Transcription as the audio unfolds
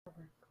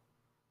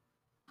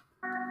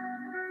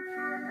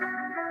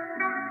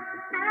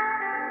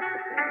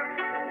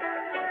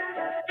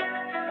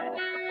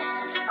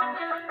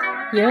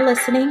You're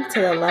listening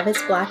to the Love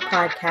is Black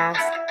podcast,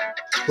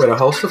 where the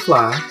hosts are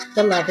fly,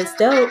 the love is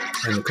dope,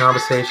 and the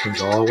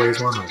conversation's always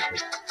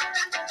 100.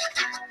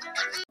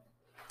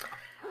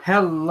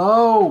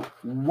 Hello,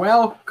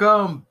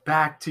 welcome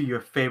back to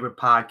your favorite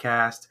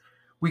podcast.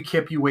 We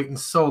kept you waiting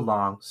so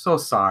long, so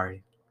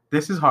sorry.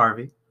 This is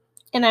Harvey.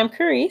 And I'm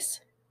Carice.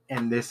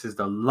 And this is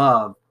the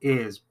Love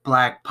is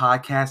Black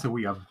podcast, and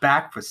we are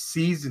back for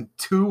season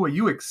 2. Are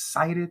you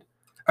excited?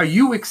 Are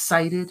you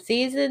excited?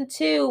 Season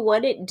 2,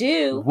 what it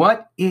do?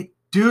 What it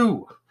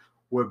do?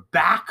 We're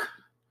back,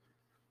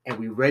 and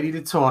we're ready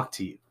to talk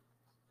to you.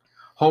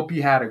 Hope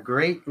you had a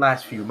great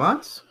last few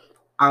months.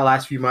 Our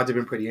last few months have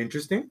been pretty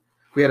interesting.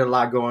 We had a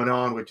lot going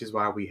on, which is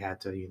why we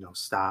had to,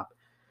 stop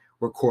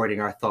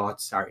recording our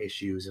thoughts, our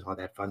issues, and all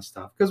that fun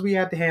stuff, because we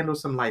had to handle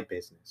some light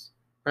business.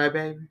 Right,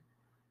 baby?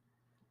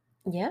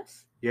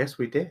 Yes. Yes,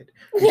 we did.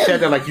 You said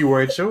that like you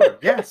weren't sure.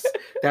 Yes,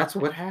 that's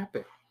what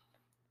happened.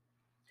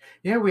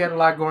 Yeah, we had a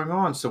lot going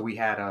on. So we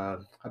had a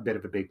bit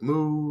of a big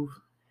move,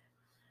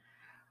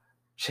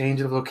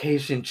 change of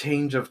location,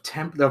 change of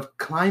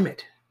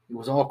climate. It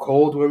was all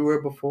cold where we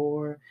were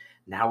before.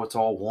 Now it's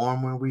all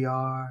warm where we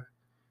are.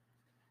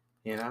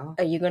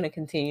 Are you going to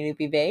continue to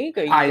be vague?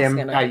 Or I am.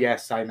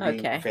 Yes, I'm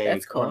being vague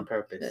that's cool. on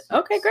purpose.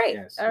 Okay, yes, great.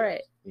 Yes, all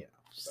right.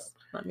 So.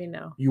 Let me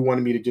know. You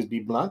wanted me to just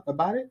be blunt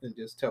about it and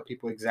just tell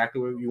people exactly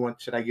what you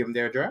want? Should I give them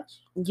their address?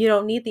 You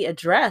don't need the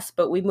address,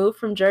 but we moved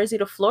from Jersey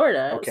to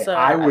Florida. Okay, so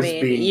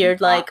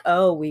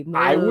we moved.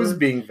 I was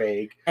being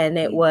vague. And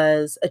it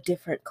was a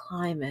different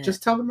climate.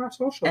 Just tell them our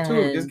social,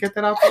 too. Just get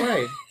that out the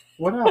way.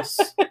 What else?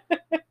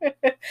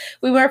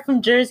 We went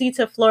from Jersey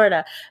to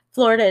Florida.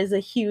 Florida is a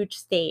huge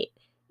state.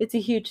 It's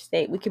a huge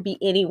state. We could be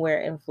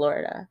anywhere in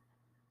Florida.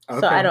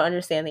 Okay. So I don't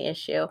understand the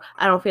issue.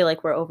 I don't feel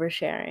like we're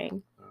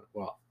oversharing.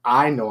 Well,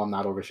 I know I'm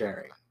not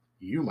oversharing.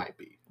 You might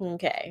be.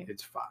 Okay.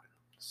 It's fine.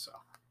 So,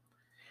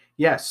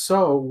 yes.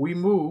 So we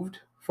moved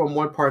from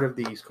one part of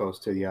the East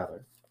Coast to the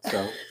other.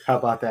 So how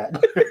about that?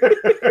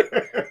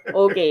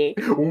 Okay.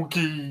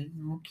 Okay.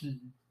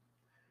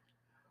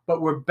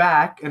 But we're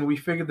back, and we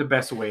figured the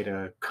best way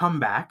to come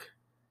back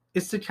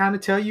is to kind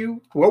of tell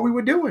you what we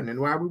were doing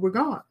and why we were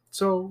gone.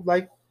 So,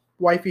 like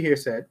Wifey here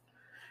said,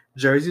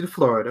 Jersey to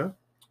Florida.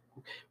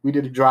 We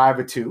did a drive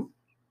or two.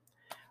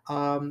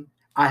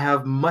 I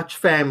have much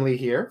family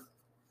here.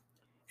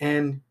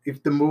 And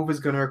if the move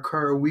is going to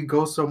occur, we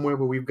go somewhere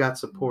where we've got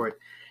support.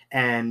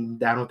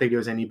 And I don't think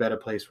there's any better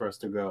place for us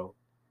to go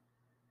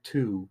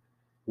to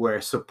where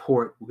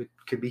support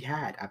could be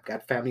had. I've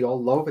got family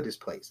all over this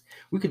place.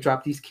 We could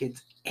drop these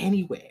kids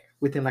anywhere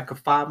within like a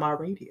 5-mile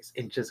radius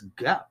and just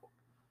go.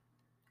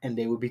 And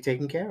they would be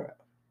taken care of.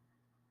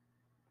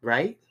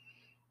 Right?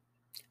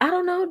 I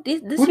don't know. What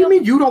do you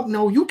mean you don't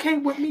know? You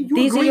came with me. You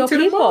these are your to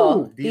people. The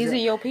move. These are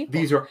your people.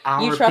 These are our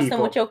people. You trust them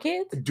with your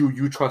kids? Do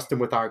you trust them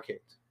with our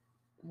kids?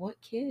 What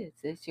kids?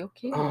 It's your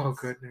kids. Oh,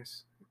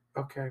 goodness.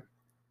 Okay.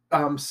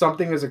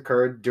 Something has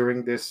occurred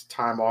during this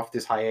time off,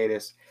 this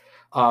hiatus.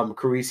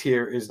 Carice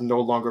here is no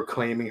longer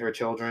claiming her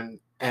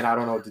children, and I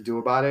don't know what to do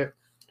about it.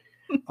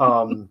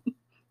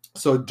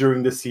 So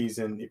during the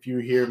season, if you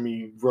hear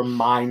me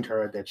remind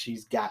her that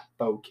she's got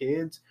 4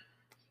 kids,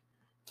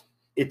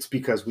 it's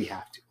because we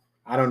have to.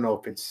 I don't know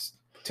if it's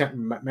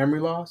memory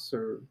loss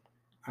or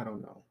I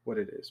don't know what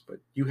it is, but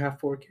you have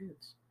 4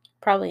 kids.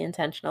 Probably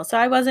intentional. So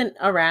I wasn't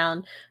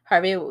around.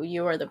 Harvey,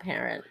 you were the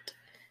parent.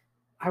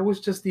 I was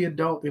just the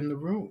adult in the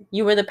room.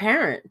 You were the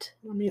parent.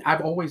 I mean,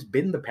 I've always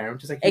been the parent,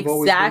 just like you've exactly.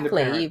 always been the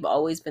parent. You've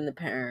always been the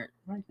parent.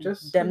 Right.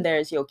 Just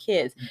there's your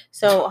kids.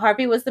 So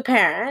Harvey was the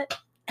parent.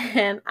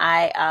 And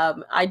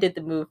I did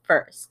the move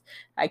first.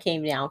 I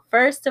came down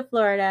first to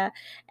Florida,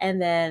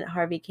 and then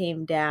Harvey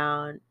came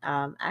down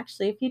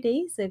actually a few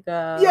days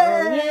ago.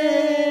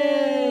 Yay!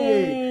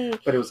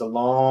 But it was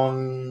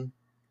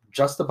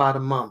just about a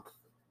month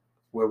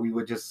where we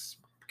were just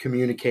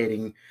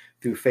communicating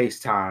through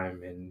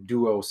FaceTime and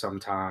Duo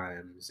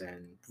sometimes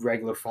and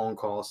regular phone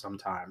calls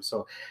sometimes.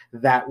 So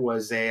that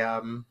was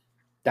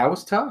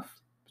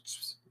tough,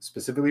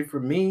 specifically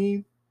for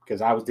me.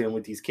 Because I was dealing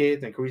with these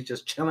kids and Carice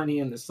just chilling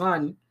here in the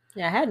sun.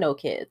 Yeah, I had no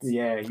kids.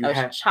 Yeah,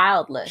 I was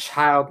childless.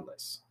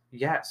 Childless,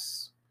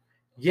 yes.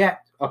 Yet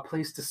a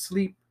place to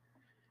sleep,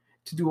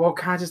 to do all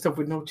kinds of stuff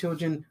with no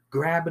children,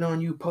 grabbing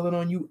on you, pulling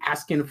on you,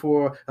 asking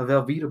for a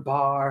Velveeta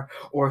bar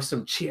or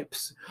some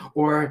chips,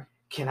 or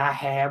can I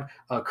have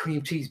a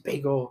cream cheese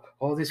bagel?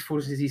 All this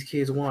foolishness these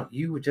kids want.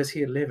 You were just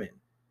here living,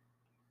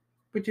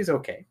 which is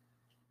okay.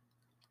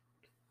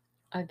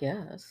 I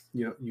guess.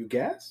 You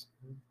guess?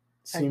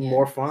 Seemed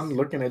more fun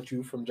looking at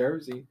you from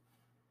Jersey.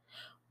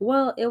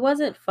 Well, it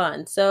wasn't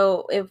fun.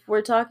 So, if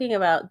we're talking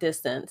about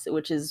distance,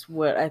 which is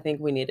what I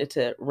think we needed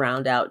to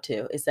round out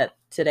to, is that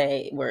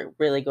today we're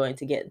really going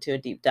to get into a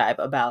deep dive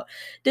about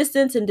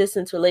distance and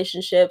distance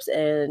relationships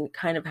and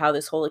kind of how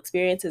this whole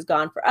experience has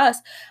gone for us.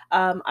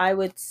 I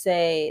would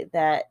say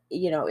that,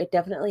 it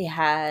definitely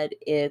had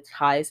its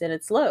highs and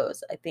its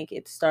lows. I think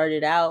it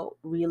started out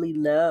really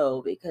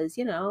low because,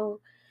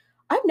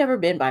 I've never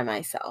been by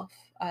myself.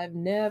 I've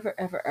never,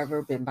 ever,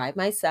 ever been by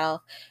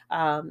myself.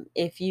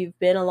 If you've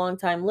been a long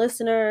time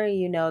listener,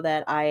 you know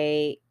that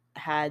I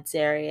had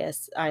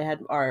Zarius, I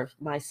had our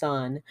my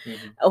son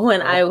Mhm.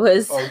 when I Oh,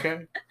 was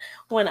okay.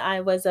 when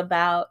I was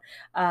about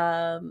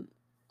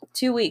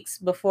 2 weeks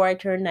before I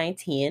turned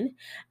 19.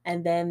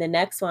 And then the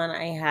next one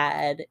I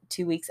had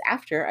 2 weeks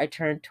after I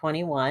turned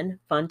 21.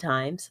 Fun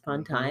times,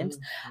 fun times.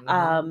 Mhm, mhm.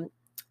 Um,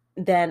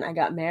 then I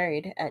got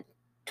married at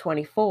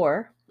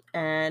 24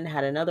 and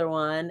had another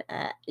one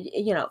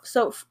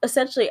so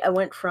essentially I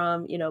went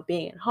from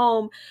being at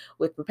home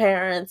with my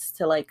parents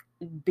to like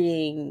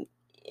being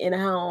in a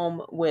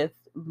home with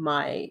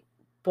my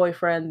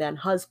boyfriend then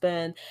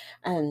husband,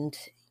 and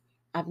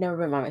I've never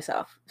been by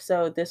myself.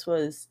 So this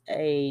was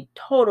a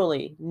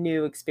totally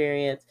new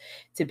experience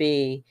to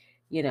be,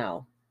 you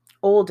know,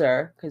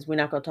 older, because we're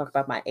not going to talk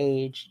about my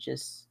age,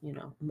 just,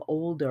 I'm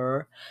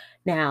older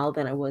now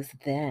than I was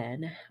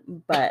then.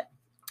 But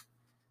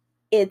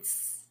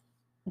it's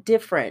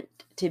different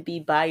to be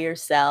by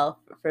yourself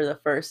for the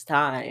first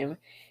time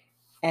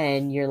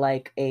and you're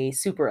like a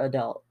super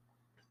adult.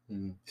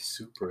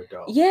 Super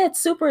adult. Yeah,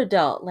 it's super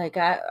adult. Like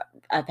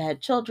I've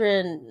had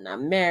children,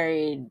 I'm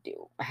married,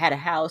 I had a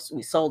house,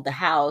 we sold the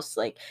house.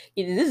 Like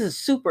this is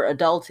super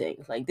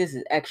adulting. Like this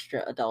is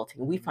extra adulting.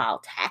 We file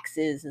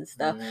taxes and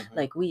stuff. Mhm,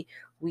 Like we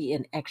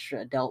in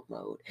extra adult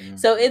mode.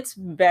 So mhm. it's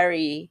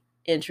very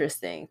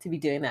interesting to be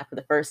doing that for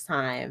the first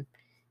time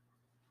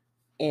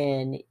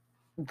in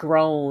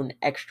grown,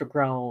 extra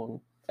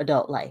grown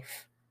adult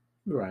life.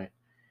 Right.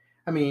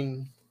 I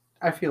mean,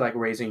 I feel like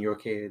raising your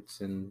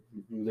kids and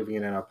living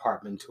in an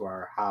apartment to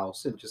our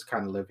house and just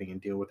kind of living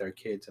and deal with our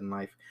kids in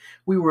life.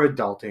 We were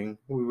adulting.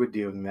 We were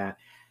doing that.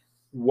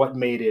 What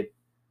made it,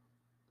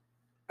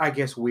 I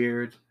guess,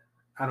 weird?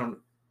 I don't.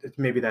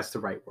 Maybe that's the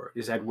right word.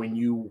 Is that when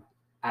you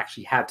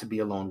actually had to be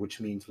alone, which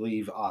means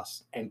leave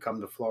us and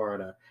come to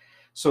Florida.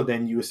 So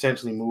then you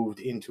essentially moved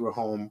into a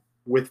home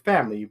with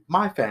family,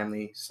 my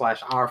family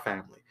slash our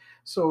family.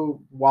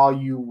 So while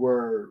you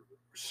were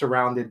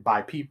surrounded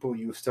by people,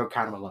 you were still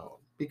kind of alone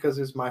because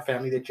it's my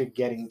family that you're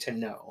getting to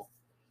know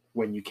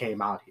when you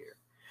came out here.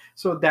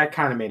 So that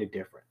kind of made it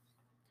different.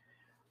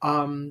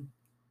 Um,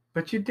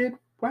 but you did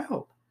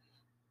well.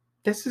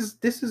 This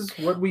is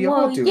what we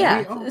all Well, do. yeah.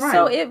 We all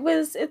So right,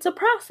 it's a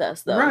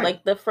process though. right.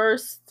 Like the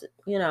first,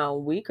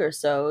 week or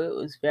so, it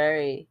was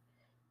very,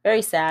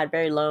 very sad,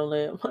 very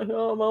lonely. I'm like,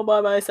 oh, I'm all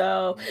by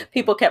myself.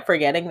 People kept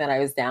forgetting that I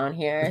was down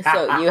here.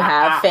 So you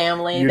have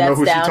family You know that's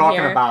who she's down talking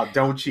here. about,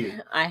 don't you?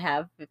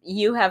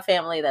 You have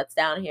family that's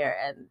down here,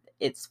 and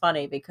it's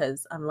funny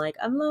because I'm like,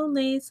 I'm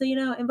lonely, so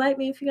invite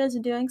me if you guys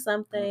are doing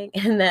something.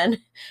 And then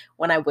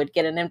when I would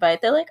get an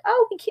invite, they're like,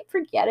 oh, we keep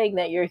forgetting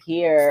that you're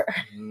here.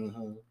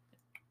 Mm-hmm.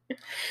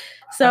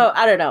 So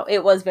I don't know.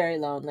 It was very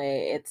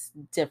lonely. It's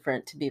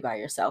different to be by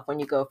yourself when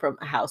you go from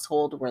a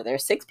household where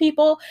there's six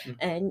people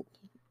and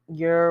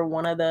you're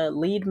one of the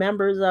lead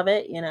members of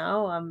it.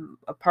 I'm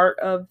a part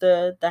of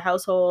the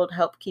household,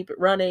 help keep it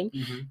running,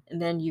 Mm-hmm.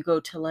 and then you go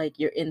to like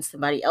you're in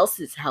somebody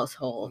else's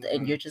household and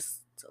Mm-hmm. you're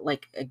just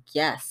like a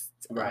guest.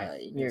 Right.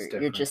 It's You're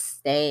different. just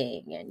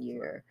staying and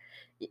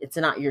it's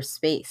not your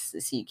space,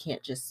 so you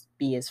can't just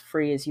be as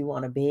free as you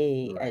want to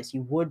be Right. as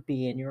you would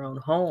be in your own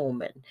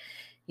home. And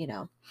you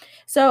know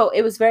so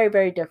it was very,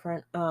 very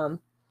different.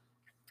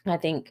 I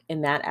think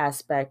in that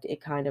aspect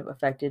it kind of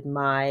affected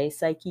my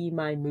psyche,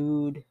 my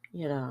mood,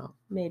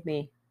 made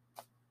me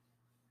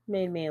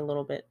a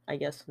little bit, I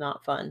guess,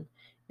 not fun,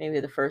 maybe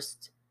the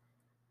first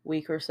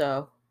week or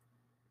so.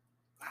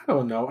 I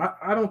don't know.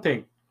 I don't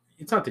think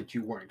it's not that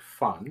you weren't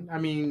fun. I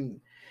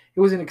mean, it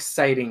was an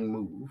exciting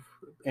move,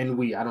 and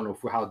I don't know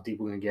how deep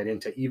we're gonna get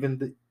into.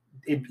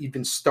 It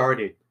even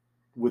started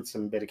with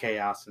some bit of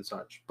chaos and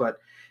such, but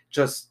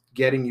just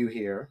getting you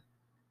here,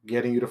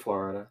 getting you to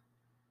Florida,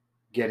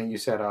 getting you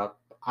set up.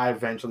 I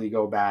eventually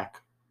go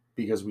back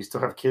because we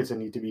still have kids that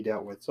need to be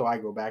dealt with. So I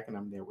go back and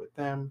I'm there with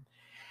them.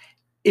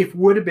 It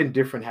would have been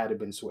different had it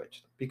been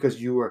switched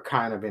because you were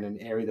kind of in an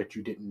area that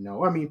you didn't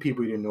know. I mean,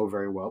 people you didn't know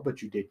very well,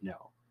 but you did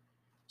know.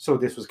 So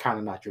this was kind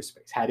of not your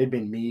space. Had it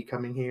been me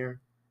coming here,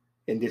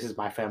 and this is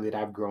my family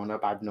that I've grown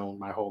up, I've known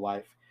my whole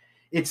life,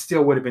 it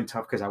still would have been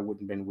tough because I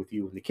wouldn't have been with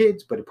you and the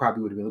kids, but it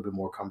probably would have been a little bit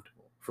more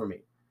comfortable for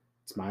me.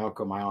 It's my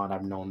uncle, my aunt,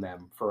 I've known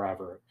them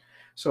forever.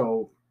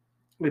 So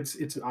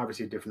it's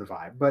obviously a different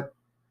vibe. But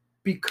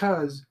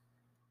because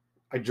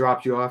I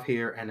dropped you off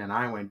here and then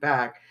I went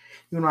back,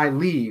 when I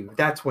leave,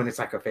 that's when it's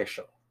like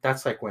official.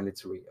 That's like when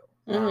it's real.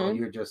 Now Hmm.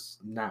 you're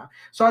just now.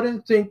 So I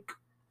didn't think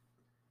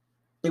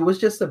it was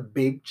just a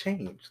big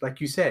change. Like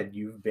you said,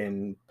 you've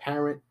been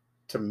parent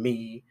to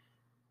me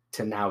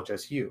to now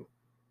just you.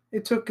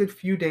 It took a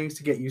few days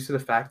to get used to the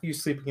fact that you're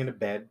sleeping in a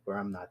bed where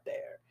I'm not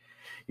there.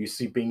 You're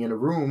sleeping in a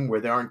room where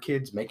there aren't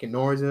kids making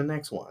noise in the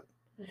next one.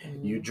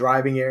 You're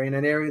driving in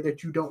an area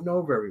that you don't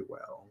know very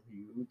well.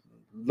 You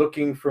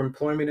looking for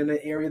employment in an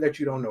area that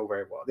you don't know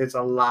very well. There's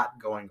a lot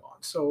going on.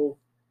 So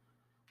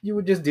you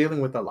were just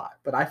dealing with a lot.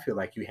 But I feel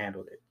like you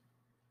handled it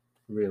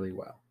really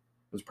well.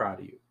 I was proud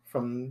of you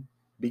from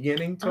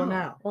beginning till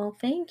now. Well,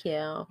 thank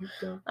you.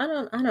 I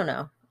don't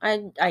know.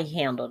 I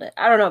handled it.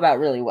 I don't know about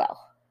really well.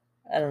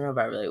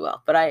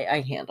 But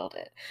I handled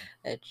it.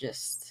 It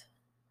just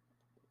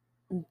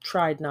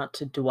tried not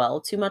to dwell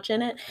too much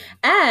in it.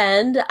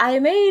 And I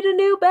made a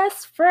new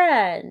best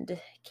friend.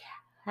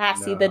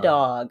 Cassie the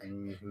dog.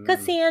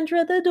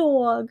 Cassandra the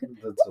dog.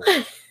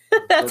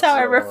 That's how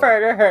I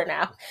refer to her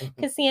now.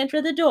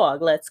 Cassandra the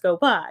dog. Let's go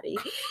potty.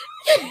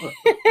 Oh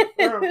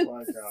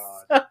my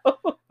God.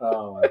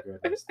 Oh my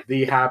goodness.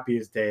 The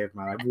happiest day of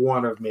my life,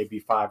 one of maybe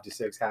 5 to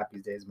 6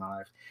 happiest days of my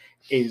life,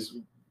 is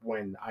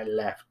when I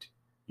left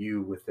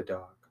you with the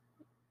dog.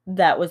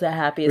 That was the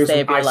happiest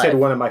day of your life. I said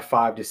one of my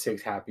 5 to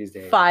 6 happiest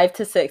days. 5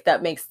 to 6.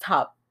 That makes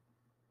top.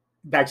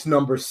 That's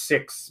number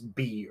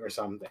 6B or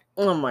something.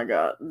 Oh my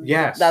God.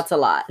 Yes. That's a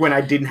lot. When I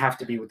didn't have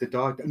to be with the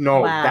dog.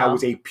 No, That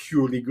was a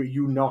purely good.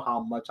 You know how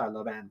much I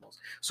love animals.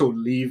 So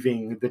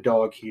leaving the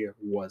dog here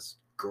was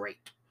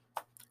great.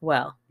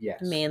 Well,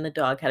 yes. Me and the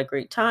dog had a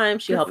great time.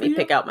 She helped me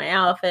pick out my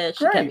outfit.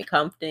 She kept me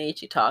company.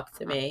 She talked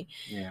to me.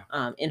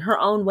 Yeah. In her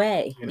own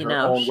way. She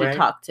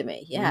talked to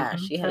me. Yeah.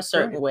 She had a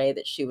certain way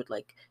that she would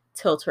like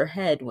tilt her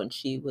head when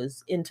she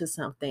was into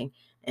something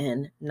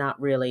and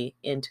not really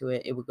into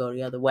it. It would go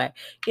the other way.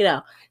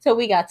 So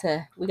we got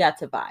to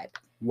vibe.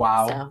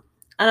 Wow. So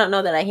I don't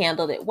know that I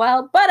handled it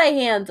well, but I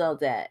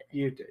handled it.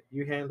 You did.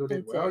 You handled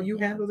it well. You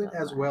handled it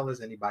as well as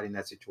anybody in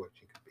that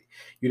situation could be.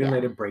 You didn't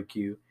let it break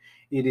you.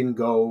 It didn't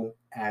go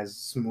as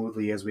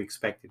smoothly as we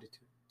expected it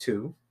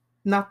to.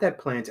 Not that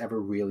plans ever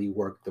really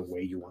work the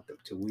way you want them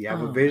to. We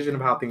have a vision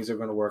of how things are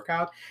going to work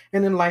out.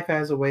 And then life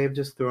has a way of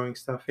just throwing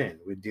stuff in.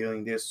 We're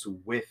dealing this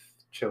with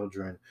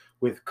children,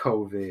 with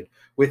COVID,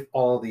 with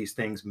all these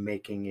things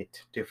making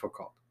it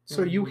difficult.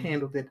 So you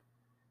handled it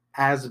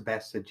as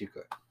best that you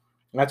could.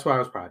 That's why I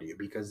was proud of you,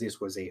 because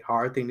this was a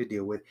hard thing to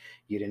deal with.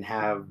 You didn't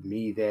have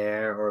me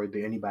there or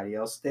anybody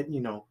else that,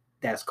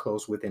 that's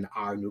close within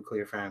our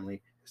nuclear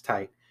family. It's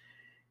tight.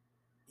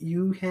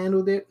 You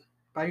handled it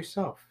by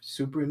yourself,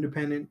 super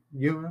independent.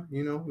 It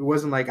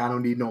wasn't like I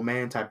don't need no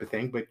man type of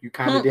thing, but you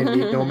kind of didn't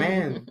need no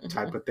man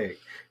type of thing. It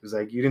was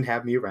like you didn't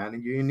have me around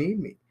and you didn't need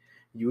me.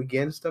 You were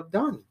getting stuff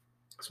done.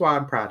 That's why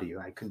I'm proud of you.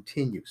 I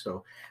continue.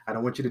 So I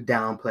don't want you to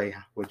downplay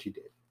what you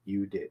did.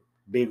 You did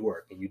big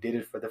work and you did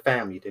it for the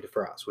family. You did it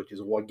for us, which is,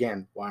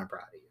 again, why I'm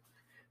proud of you.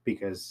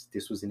 Because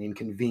this was an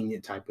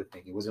inconvenient type of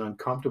thing. It was an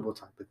uncomfortable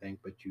type of thing,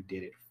 but you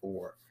did it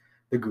for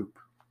the group.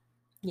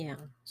 Yeah.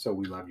 So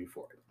we love you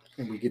for it.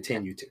 And we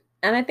continue to.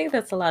 And I think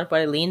that's a lot of what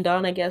I leaned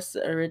on, I guess,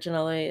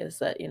 originally, is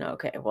that,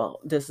 okay,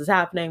 well, this is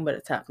happening, but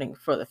it's happening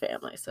for the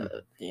family. So,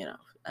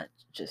 I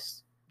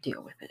just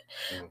deal with it.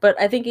 But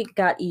I think it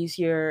got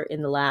easier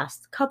in the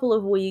last couple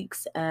of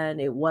weeks and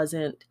it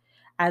wasn't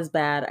as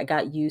bad. I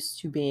got used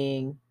to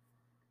being,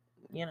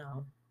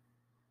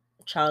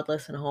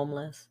 childless and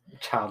homeless.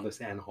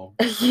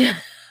 Yeah,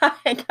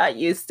 I got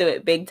used to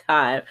it big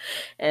time.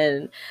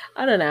 And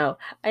I don't know,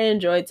 I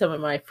enjoyed some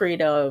of my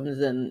freedoms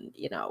and,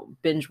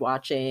 binge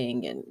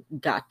watching and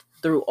got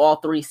through all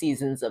 3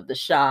 seasons of The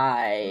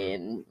Chi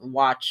and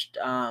watched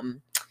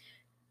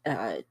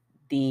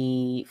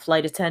The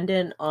Flight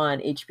Attendant on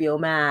HBO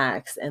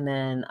Max. And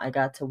then I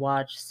got to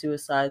watch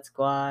Suicide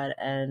Squad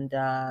and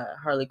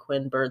Harley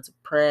Quinn Birds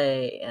of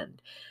Prey.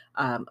 And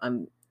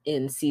I'm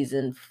in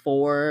season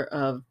 4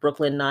 of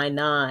Brooklyn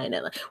Nine-Nine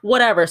and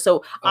whatever.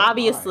 So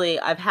obviously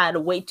I've had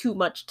way too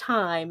much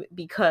time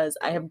because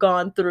I have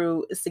gone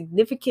through a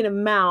significant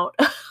amount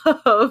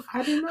of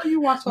I didn't know you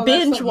watched all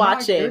binge that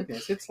watching.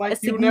 It's like a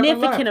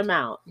significant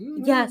amount.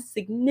 Yes,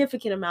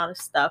 significant amount of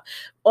stuff,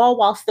 all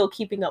while still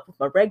keeping up with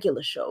my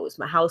regular shows,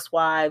 my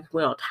Housewives.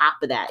 We're on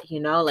top of that,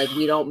 like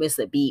we don't miss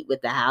a beat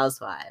with the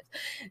Housewives.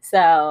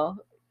 So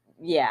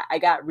yeah, I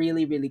got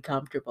really, really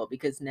comfortable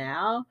because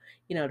now,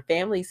 the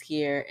family's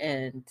here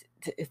and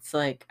it's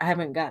like I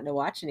haven't gotten to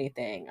watch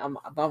anything.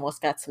 I've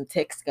almost got some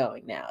tics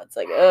going now. It's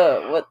like,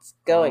 what's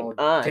going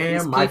on? Damn,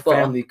 These my people,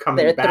 family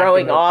coming they're back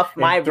throwing off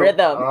my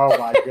rhythm. Oh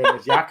my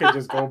goodness, y'all could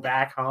just go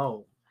back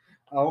home.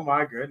 Oh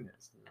my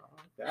goodness,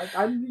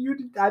 I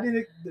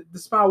didn't. The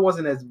smile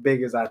wasn't as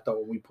big as I thought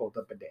when we pulled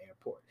up at the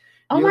airport.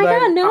 Oh my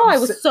God, no, I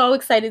was so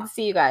excited to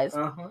see you guys.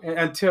 And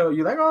until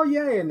you're like, oh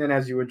yeah, and then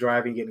as you were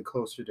driving, getting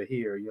closer to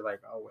here, you're like,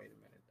 oh wait a minute.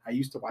 I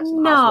used to watch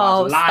the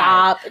Housewives live.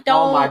 Stop.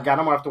 Don't. Oh my God, I'm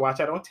gonna have to watch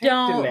that on tape.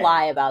 Don't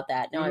lie about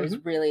that. No, I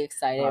was really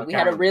excited. Okay. We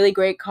had a really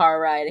great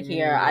car ride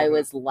here. I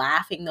was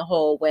laughing the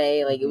whole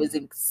way. Like it was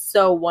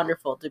so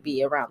wonderful to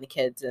be around the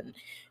kids and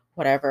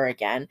whatever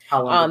again.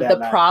 How long did The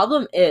that last?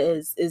 problem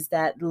is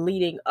that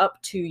leading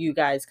up to you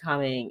guys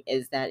coming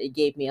is that it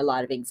gave me a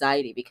lot of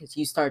anxiety because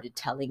you started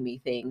telling me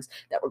things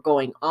that were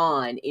going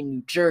on in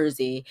New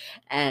Jersey,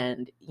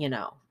 and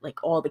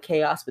like all the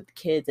chaos with the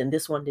kids, and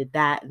this one did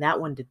that and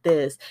that one did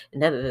this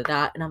and da da da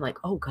da, and I'm like,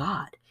 oh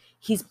God,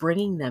 he's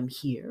bringing them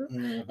here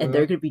and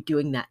they're going to be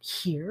doing that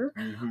here.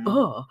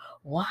 Oh,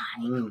 why?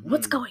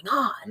 What's going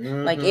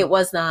on? Like, it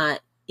was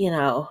not,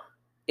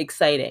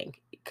 exciting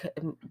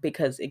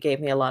because it gave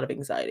me a lot of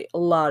anxiety.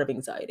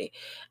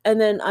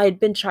 And then I'd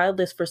been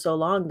childless for so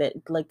long that,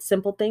 like,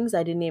 simple things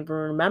I didn't even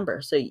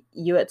remember. So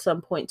you at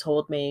some point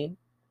told me,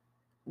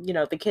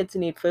 the kids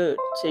need food,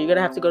 so you're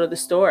gonna have to go to the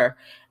store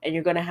and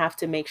you're gonna have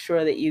to make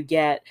sure that you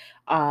get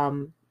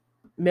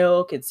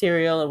milk and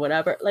cereal and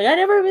whatever. Like, I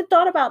never even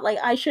thought about, like,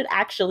 I should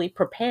actually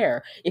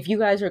prepare. If you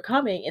guys are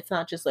coming, it's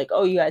not just like,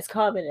 oh, you guys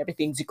come and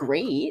everything's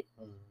great.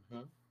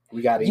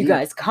 We gotta you eat.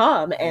 Guys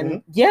come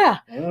and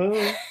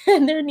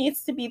and there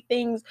needs to be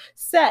things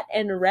set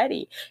and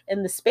ready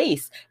in the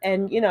space.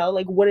 And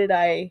like, what did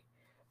I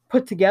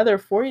put together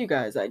for you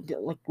guys? I did,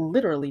 like,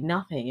 literally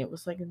nothing. It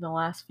was like in the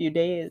last few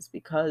days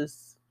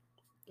because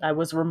I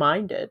was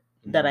reminded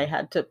that I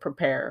had to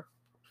prepare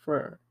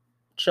for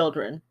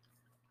children.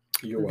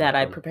 That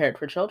I prepared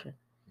for children.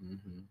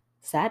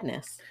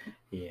 Sadness.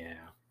 Yeah.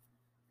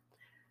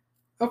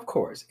 Of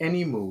course,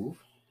 any move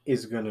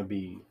is going to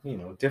be,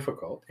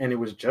 difficult. And it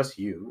was just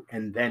you.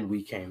 And then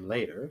we came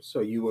later.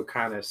 So you were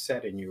kind of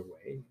set in your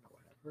way,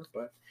 whatever.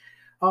 But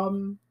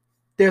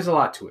there's a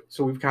lot to it.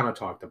 So we've kind of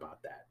talked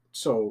about that.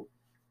 So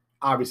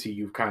obviously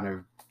you've kind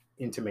of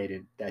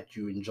intimated that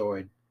you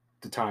enjoyed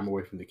the time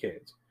away from the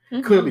kids.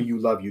 Clearly you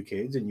love your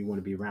kids and you want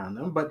to be around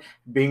them. But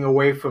being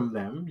away from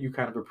them, you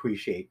kind of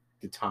appreciate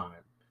the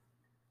time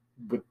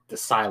with the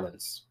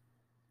silence,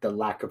 the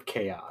lack of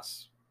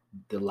chaos,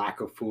 the lack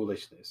of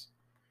foolishness.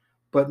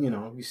 But,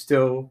 you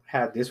still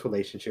had this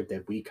relationship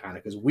that we kind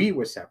of, because we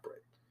were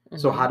separate.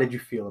 So how did you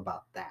feel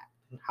about that?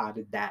 How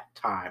did that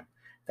time,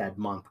 that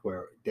month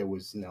where there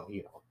was no,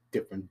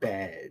 different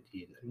bed,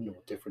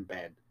 different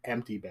bed,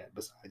 empty bed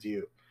besides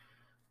you,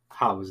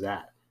 how was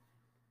that?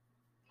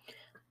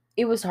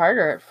 It was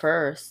harder at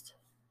first.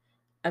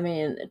 I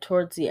mean,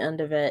 towards the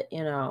end of it,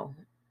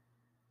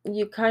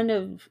 you kind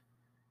of,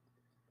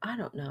 I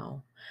don't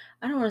know.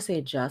 I don't want to say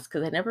adjust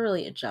because I never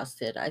really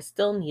adjusted. I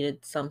still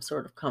needed some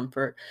sort of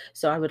comfort.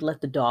 So I would let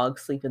the dog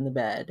sleep in the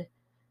bed,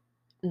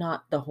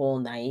 not the whole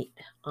night.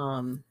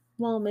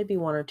 Well, maybe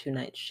 1 or 2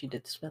 nights she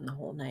did spend the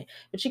whole night.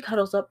 But she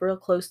cuddles up real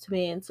close to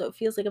me, and so it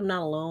feels like I'm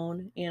not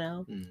alone,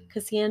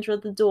 Cassandra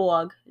the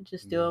dog,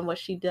 just doing what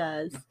she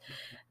does.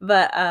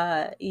 But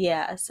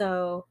yeah,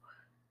 so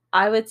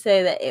I would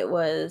say that it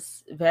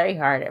was very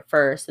hard at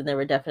first, and there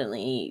were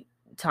definitely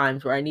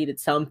times where I needed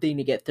something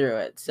to get through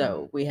it.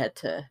 So we had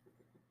to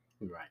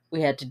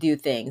do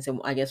things,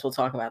 and I guess we'll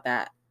talk about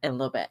that in a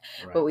little bit.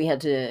 But we had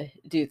to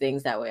do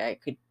things that way I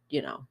could,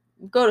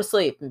 go to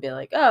sleep and be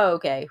like, oh,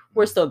 okay,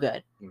 we're still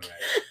good.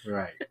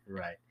 Right.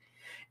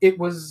 It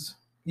was,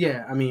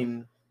 I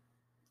mean,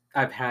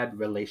 I've had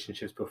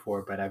relationships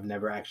before, but I've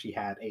never actually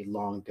had a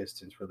long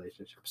distance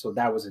relationship. So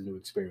that was a new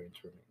experience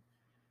for me.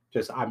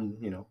 Just,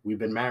 we've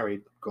been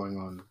married going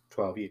on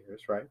 12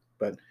 years, right?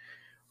 But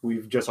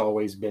we've just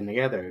always been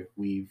together.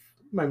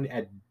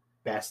 At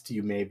best,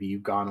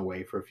 you've gone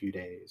away for a few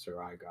days,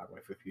 or I got away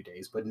for a few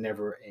days, but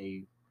never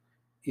a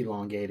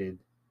elongated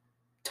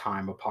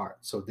time apart.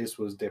 So this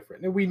was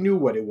different. And we knew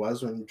what it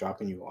was when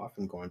dropping you off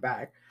and going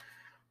back,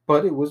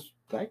 but it was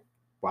like,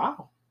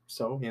 wow.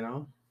 So, in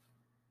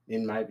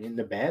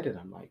the bed, and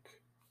I'm like,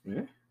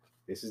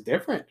 this is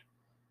different.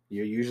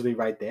 You're usually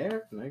right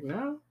there. I'm like,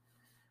 no.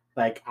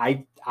 Like,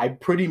 I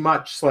pretty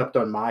much slept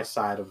on my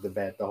side of the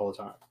bed the whole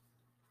time.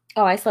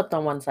 Oh, I slept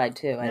on one side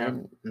too.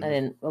 I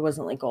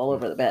wasn't like all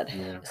over the bed.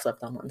 I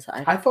slept on one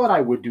side. I thought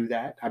I would do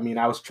that. I mean,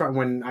 I was trying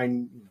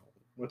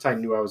once I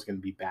knew I was going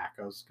to be back,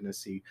 I was going to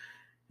see,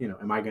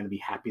 am I going to be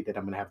happy that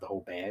I'm going to have the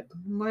whole bed?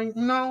 I'm like,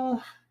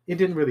 no, it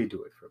didn't really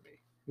do it for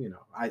me.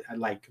 I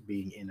like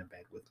being in a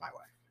bed with my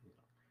wife.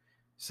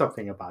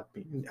 Something about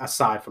me,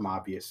 aside from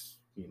obvious,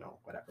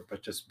 whatever,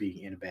 but just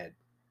being in a bed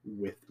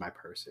with my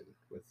person,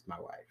 with my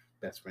wife,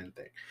 best friend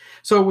thing.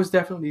 So it was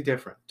definitely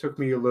different. Took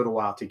me a little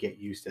while to get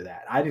used to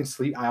that. I didn't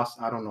sleep. I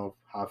don't know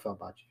how I felt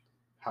about you,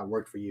 how it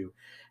worked for you.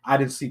 I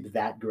didn't sleep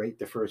that great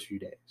the first few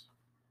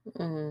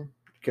days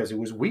because it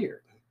was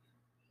weird.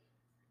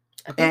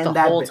 I think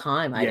the whole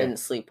time I didn't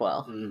sleep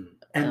well.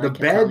 And the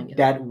bed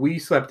that we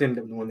slept in,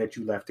 the one that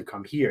you left to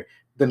come here,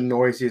 the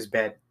noisiest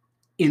bed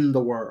in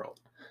the world.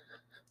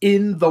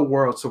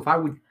 So if I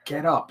would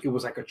get up, it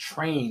was like a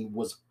train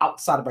was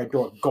outside of my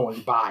door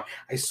going by.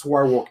 I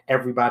swear I woke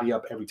everybody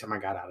up every time I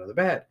got out of the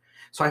bed.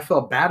 So I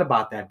felt bad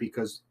about that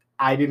because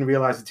I didn't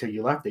realize until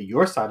you left that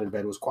your side of the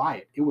bed was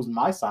quiet. It was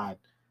my side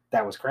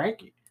that was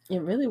cranky.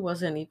 It really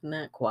wasn't even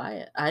that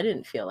quiet. I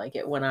didn't feel like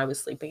it when I was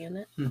sleeping in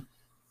it.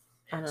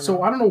 I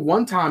don't know.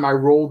 One time I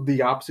rolled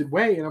the opposite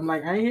way and I'm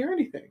like, I didn't hear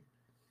anything.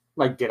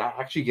 Like, did I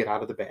actually get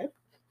out of the bed?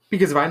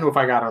 Because if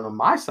I got on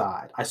my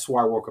side, I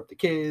swore I woke up the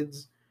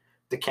kids.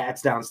 the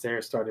cats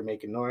downstairs started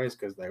making noise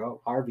because like,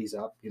 oh, Harvey's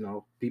up.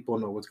 People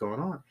know what's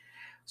going on.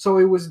 So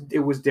it was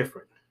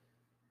different.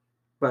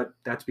 But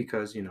that's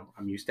because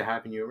I'm used to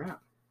having you around.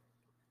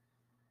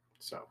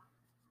 So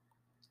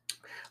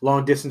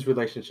long distance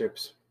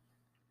relationships,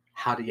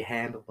 how do you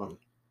handle them?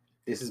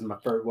 This is my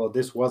first. Well,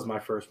 this was my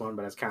first one,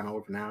 but it's kind of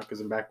over now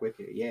because I'm back with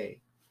you.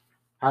 Yay!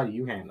 How do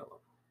you handle them?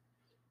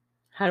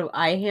 How do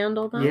I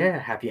handle them? Yeah,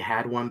 have you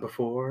had one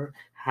before?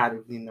 How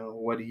do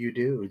what do you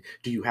do?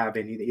 Do you have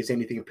anything? Is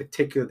anything in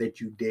particular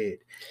that you did?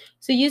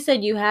 So you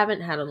said you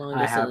haven't had a long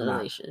I have distance not.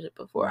 relationship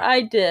before. No.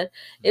 I did.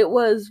 It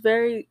was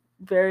very,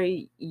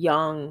 very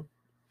young,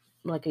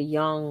 like a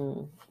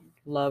young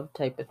love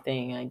type of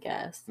thing, I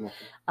guess.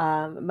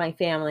 Okay. My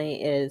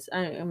family is,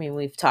 I mean,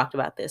 we've talked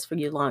about this for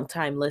you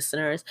long-time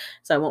listeners,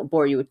 so I won't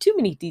bore you with too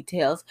many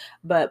details,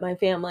 but my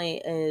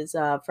family is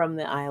from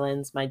the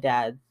islands. My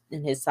dad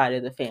and his side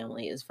of the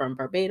family is from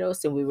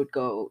Barbados, and we would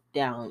go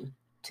down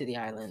to the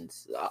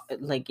islands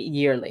like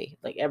yearly,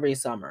 like every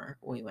summer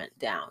we went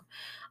down.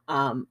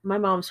 My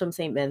mom's from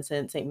St.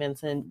 Vincent. St.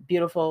 Vincent,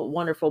 beautiful,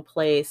 wonderful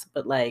place,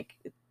 but like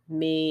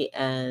me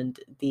and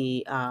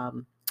the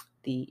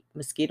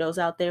mosquitoes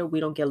out there, we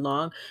don't get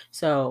along.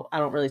 So I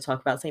don't really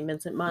talk about St.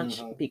 Vincent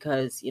much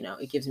because,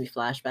 it gives me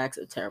flashbacks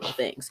of terrible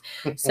things.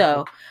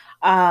 So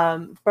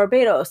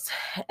Barbados,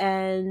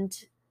 and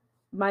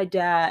my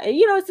dad,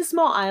 it's a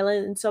small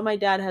island. And so my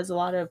dad has a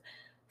lot of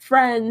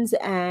friends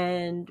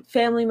and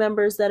family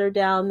members that are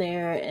down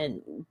there.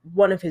 And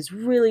one of his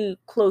really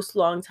close,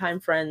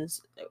 longtime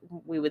friends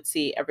we would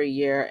see every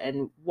year.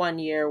 And one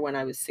year when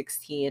I was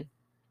 16,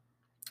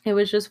 it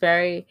was just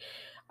very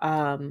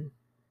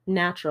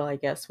natural, I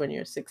guess, when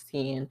you're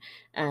 16.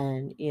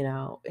 And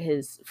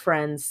his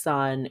friend's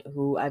son,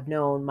 who I've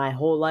known my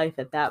whole life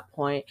at that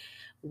point,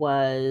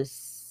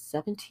 was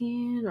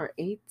 17 or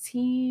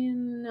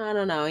 18. I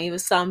don't know, he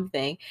was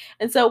something.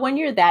 And so when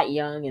you're that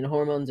young and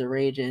hormones are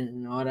raging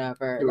and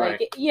whatever,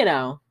 Right. like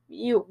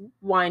you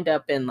wind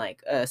up in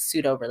like a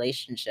pseudo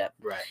relationship.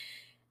 Right.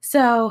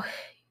 So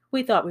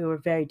we thought we were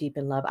very deep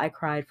in love. I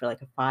cried for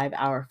like a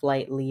 5-hour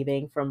flight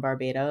leaving from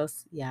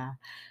Barbados. Yeah,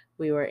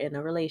 we were in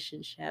a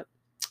relationship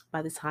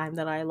by the time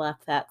that I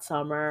left that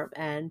summer,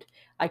 and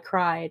I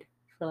cried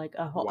for like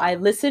a whole. Wow. I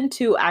listened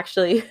to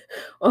actually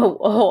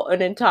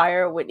an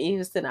entire Whitney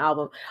Houston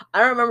album. I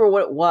don't remember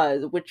what it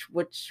was,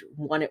 which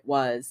one it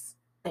was.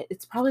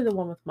 It's probably the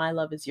one with "My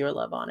Love Is Your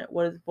Love" on it.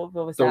 What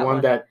was The that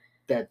one one?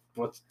 that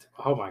what's?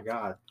 Oh my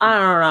God. I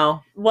don't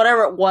know.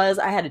 Whatever it was,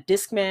 I had a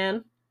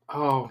Discman.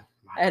 Oh.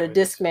 I had a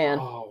Discman.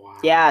 Oh wow.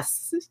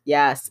 Yes.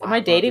 Am I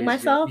dating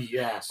myself?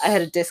 Yes. I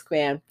had a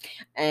Discman,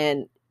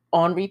 and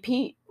on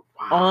repeat.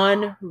 Wow.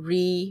 On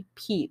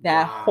repeat.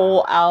 That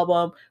whole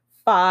album,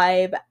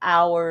 5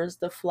 hours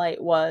the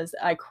flight was.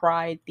 I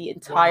cried the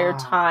entire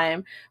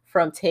time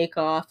from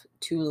takeoff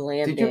to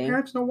landing. Did your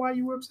parents know why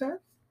you were upset?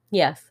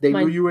 Yes. They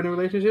knew you were in a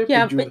relationship?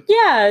 Yeah,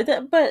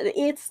 but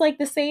it's like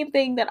the same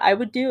thing that I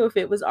would do if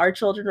it was our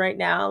children right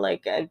now.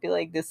 Like, I'd be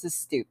like, this is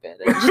stupid.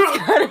 And just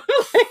kind of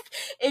like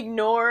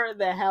ignore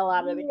the hell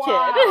out of the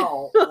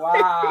kid.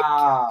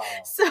 Wow.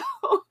 So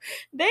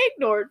they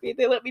ignored me.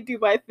 They let me do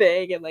my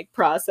thing and like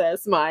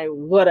process my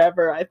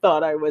whatever I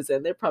thought I was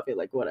in. They're probably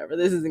like, whatever,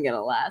 this isn't going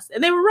to last.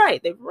 And they were right.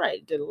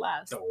 It didn't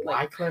last. The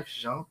Wyclef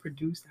Jean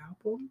produced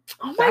album?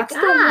 Oh my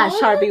gosh,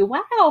 Harvey.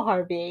 Wow,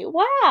 Harvey.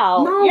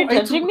 Wow. No, you're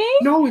judging me?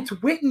 No, it's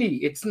Whitney.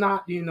 It's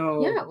not,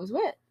 Yeah, it was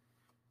Whit.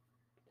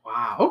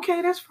 Wow.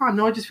 Okay, that's fine.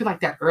 No, I just feel like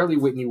that early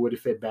Whitney would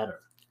have fit better.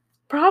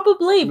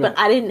 Probably, but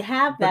I didn't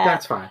have that. But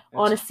that's fine.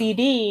 On a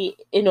CD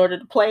in order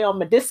to play on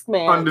my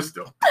Discman.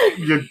 Understood.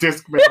 Your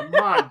Discman.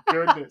 My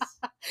goodness.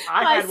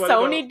 My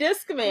Sony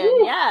Discman.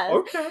 Ooh, yes.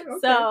 Okay.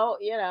 So,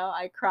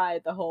 I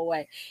cried the whole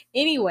way.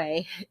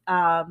 Anyway,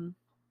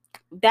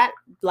 that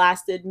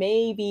lasted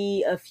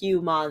maybe a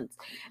few months.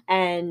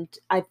 And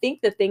I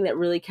think the thing that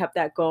really kept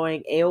that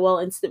going,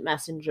 AOL Instant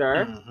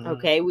Messenger. Mm-hmm.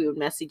 Okay. We would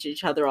message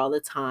each other all the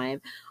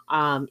time.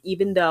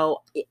 Even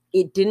though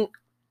it didn't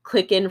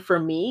click in for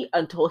me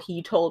until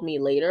he told me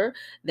later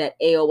that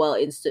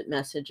AOL Instant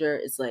Messenger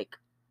is like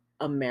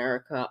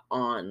America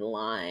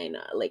Online,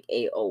 like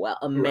AOL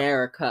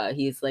America. Right.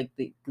 He's like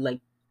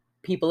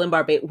people in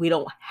Barbados, we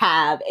don't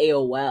have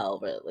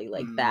AOL really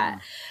like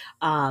that.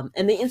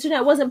 And the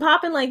internet wasn't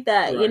popping like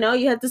that. Right.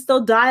 You had to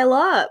still dial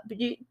up.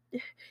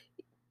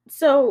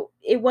 So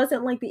it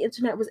wasn't like the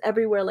internet was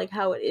everywhere like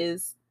how it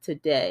is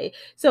today.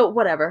 So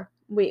whatever,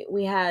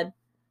 we had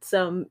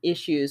some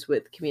issues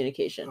with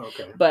communication.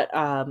 Okay. But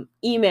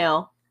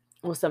email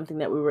was something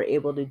that we were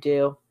able to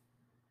do.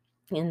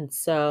 And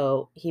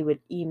so he would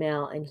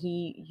email, and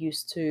he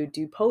used to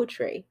do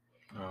poetry.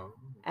 Oh.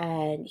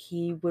 And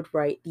he would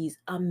write these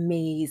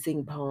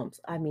amazing poems.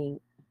 I mean,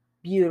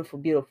 beautiful,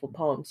 beautiful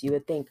poems. You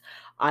would think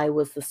I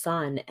was the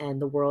sun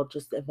and the world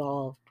just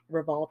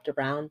revolved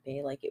around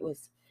me. Like it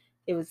was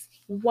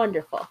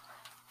wonderful,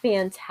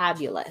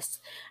 fantabulous.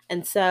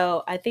 And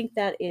so I think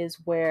that is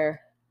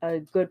where a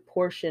good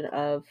portion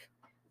of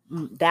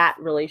that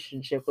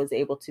relationship was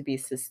able to be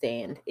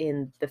sustained,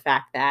 in the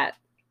fact that,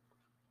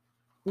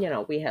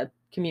 we had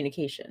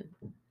communication.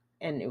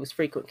 and it was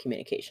frequent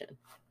communication.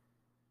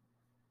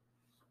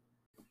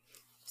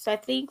 So I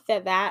think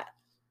that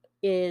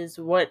is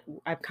what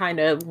I kind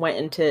of went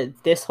into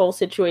this whole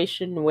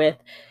situation with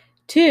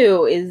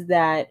too, is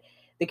that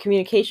the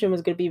communication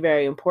was going to be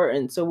very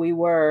important. So we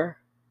were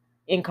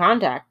in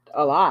contact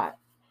a lot.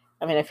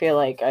 I mean, I feel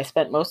like I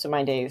spent most of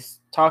my days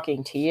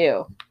talking to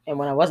you. And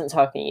when I wasn't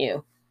talking to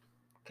you,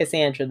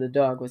 Cassandra, the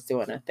dog, was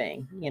doing her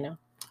thing,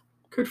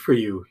 Good for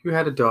you. You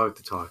had a dog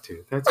to talk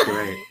to. That's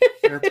great.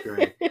 That's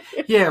great.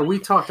 Yeah, we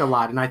talked a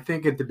lot, and I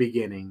think at the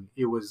beginning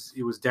it was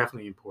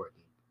definitely important.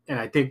 And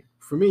I think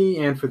for me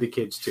and for the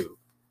kids too.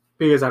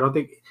 Because I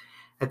think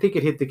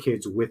it hit the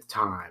kids with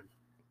time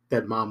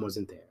that mom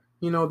wasn't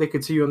there. They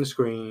could see you on the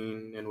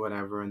screen and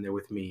whatever, and they're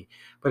with me.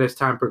 But as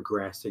time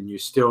progressed and you're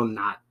still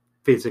not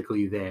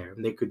physically there,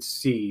 and they could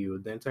see you,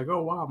 then it's like,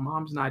 oh wow,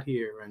 mom's not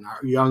here. And our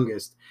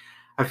youngest,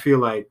 I feel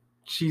like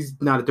she's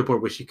not at the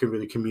point where she can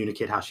really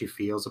communicate how she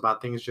feels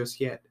about things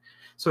just yet.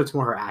 So it's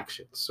more her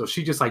actions. So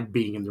she just like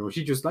being in the room.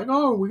 She's just like,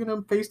 oh, we're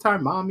gonna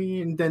FaceTime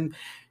mommy, and then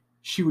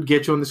she would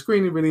get you on the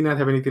screen and really not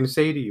have anything to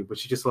say to you, but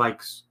she just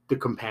likes the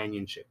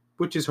companionship,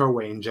 which is her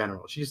way in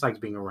general. She just likes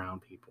being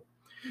around people.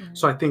 Mm-hmm.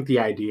 So I think the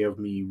idea of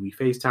we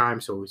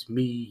FaceTime, so it's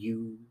me,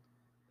 you,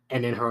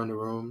 and then her in the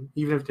room,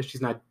 even if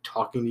she's not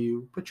talking to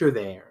you, but you're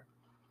there.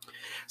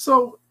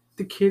 So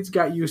the kids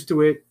got used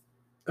to it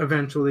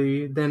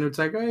eventually. Then it's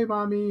like, hey,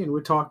 mommy, and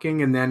we're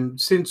talking. And then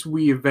since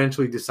we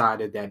eventually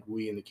decided that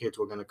we and the kids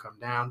were going to come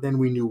down, then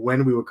we knew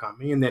when we were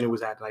coming. And then it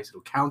was that nice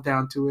little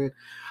countdown to it.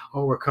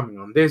 Oh, we're coming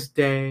on this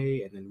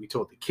day. And then we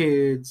told the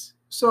kids.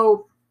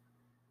 So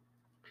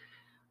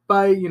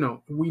we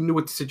knew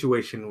what the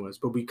situation was,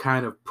 but we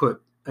kind of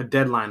put a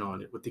deadline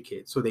on it with the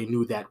kids. So they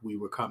knew that we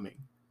were coming.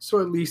 So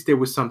at least there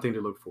was something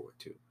to look forward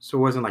to. So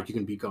it wasn't like you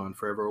can be gone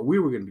forever or we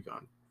were going to be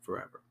gone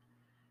forever.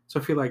 So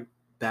I feel like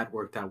that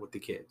worked out with the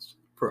kids.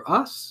 For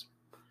us,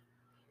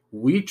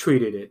 we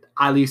treated it,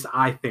 at least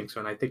I think so,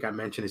 and I think I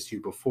mentioned this to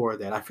you before,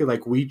 that I feel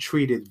like we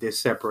treated this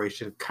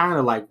separation kind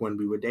of like when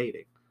we were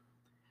dating.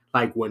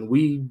 Like when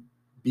we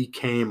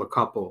became a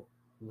couple,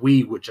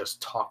 we would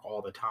just talk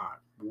all the time.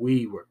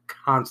 We were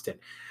constant.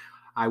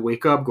 I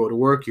wake up, go to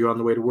work, you're on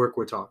the way to work,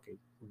 we're talking.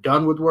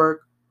 Done with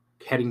work,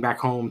 heading back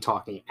home,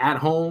 talking. At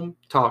home,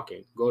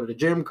 talking. Go to the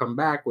gym, come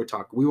back, we're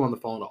talking. We were on the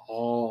phone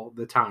all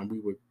the time.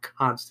 We were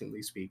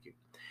constantly speaking.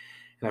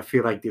 And I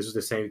feel like this was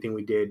the same thing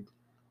we did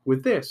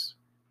with this,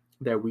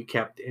 that we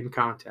kept in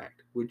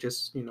contact. We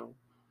just,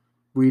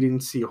 we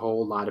didn't see a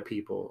whole lot of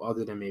people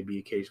other than maybe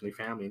occasionally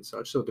family and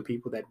such. So the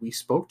people that we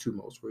spoke to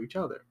most were each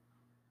other,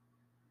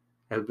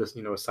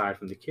 aside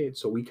from the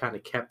kids. So we kind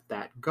of kept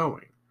that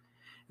going.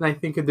 And I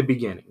think at the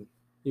beginning,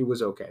 it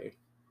was okay.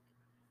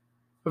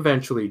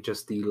 Eventually,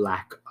 just the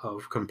lack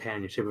of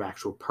companionship, of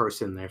actual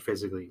person there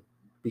physically,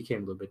 became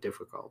a little bit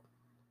difficult.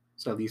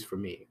 So at least for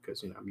me,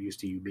 because, I'm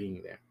used to you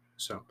being there.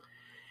 So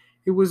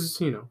it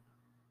was,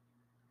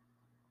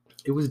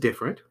 it was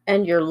different.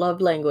 And your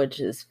love language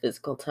is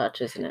physical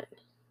touch, isn't it?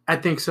 I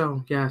think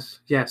so. Yes.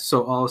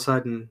 So all of a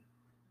sudden,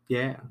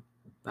 yeah,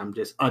 I'm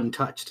just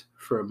untouched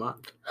for a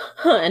month.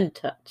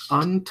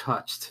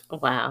 Untouched.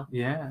 Wow.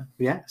 Yeah.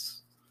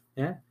 Yes.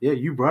 Yeah.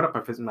 You brought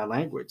up my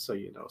language, so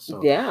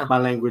yeah, my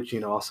language.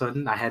 All of a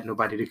sudden, I had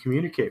nobody to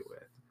communicate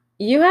with.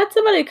 You had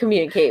somebody to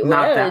communicate with,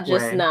 not that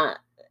just way. Not.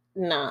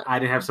 I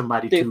didn't have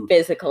somebody to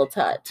physical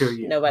touch.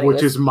 Nobody,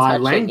 which is my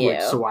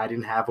language, so I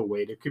didn't have a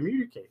way to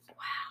communicate. Wow,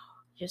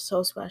 you're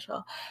so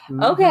special.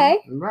 Mm-hmm. Okay.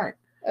 Right.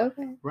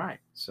 Okay. Right.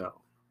 So.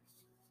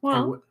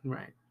 Well.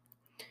 Right.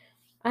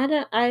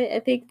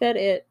 I think that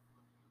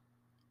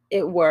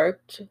it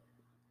worked,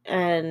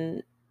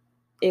 and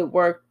it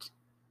worked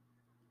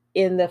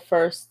in the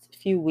first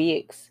few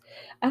weeks.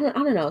 I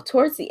don't know.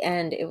 Towards the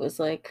end, it was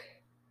like,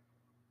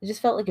 it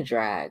just felt like a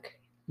drag.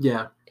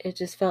 Yeah. It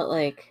just felt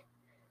like,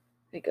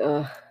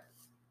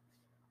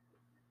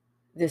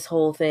 this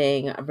whole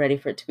thing, I'm ready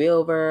for it to be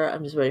over.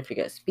 I'm just ready for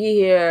you guys to be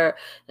here.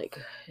 Like,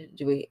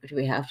 do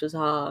we have to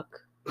talk?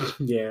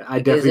 Yeah,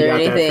 I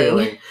definitely got that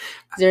feeling.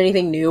 Is there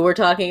anything new we're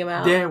talking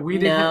about? Yeah, we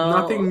didn't.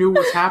 Nothing new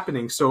was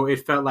happening, so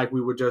it felt like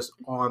we were just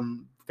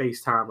on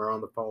FaceTime or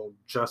on the phone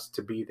just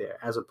to be there,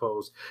 as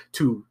opposed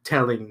to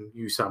telling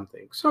you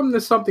something.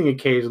 Something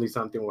occasionally,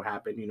 something will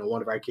happen.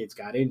 One of our kids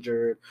got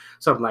injured,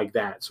 something like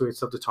that. So it's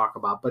stuff to talk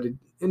about. But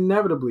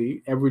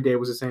inevitably, every day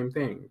was the same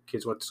thing.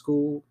 Kids went to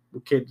school.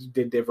 Kids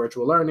did their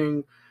virtual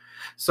learning.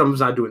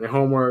 Someone's not doing their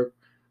homework.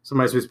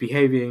 Somebody's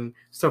misbehaving,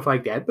 stuff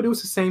like that. But it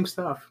was the same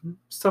stuff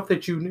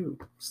that you knew,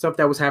 stuff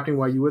that was happening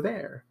while you were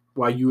there,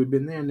 while you had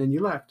been there and then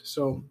you left.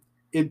 So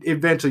it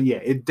eventually,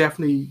 it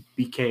definitely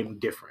became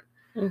different.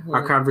 Mm-hmm.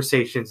 Our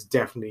conversations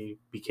definitely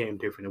became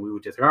different. And we were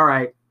just like, all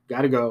right,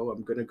 gotta go.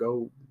 I'm going to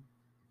go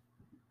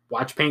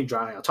watch paint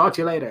dry. I'll talk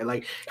to you later.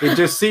 Like, it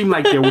just seemed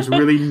like there was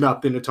really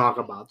nothing to talk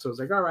about. So it was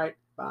like, all right,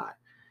 bye.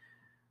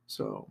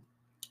 So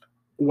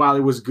while it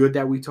was good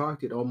that we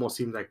talked, it almost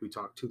seemed like we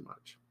talked too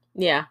much.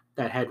 Yeah.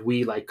 That had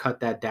we cut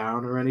that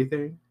down or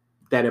anything,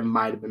 that it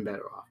might have been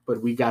better off.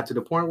 But we got to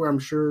the point where I'm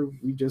sure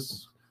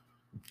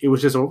it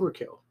was just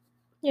overkill.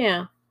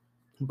 Yeah.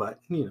 But,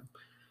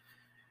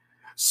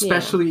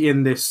 especially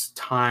in this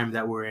time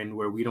that we're in,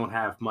 where we don't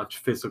have much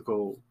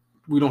physical.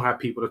 We don't have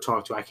people to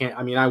talk to.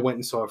 I went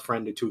and saw a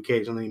friend or two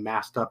occasionally,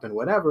 masked up and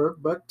whatever,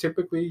 but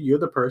typically you're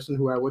the person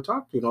who I would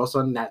talk to, and all of a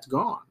sudden that's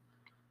gone.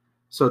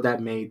 So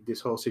that made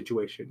this whole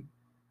situation,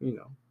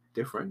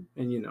 different.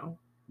 And,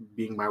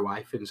 being my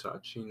wife and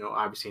such,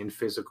 obviously, and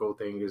physical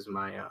thing is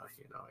my,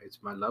 it's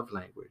my love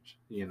language,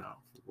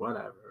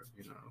 whatever,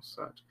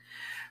 such.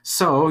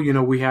 So,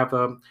 we have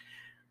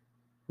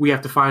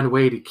to find a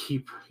way to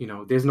keep,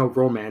 there's no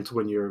romance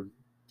when you're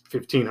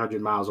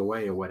 1,500 miles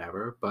away or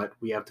whatever, but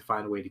we have to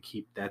find a way to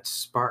keep that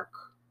spark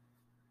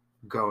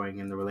going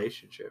in the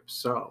relationship.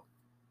 So,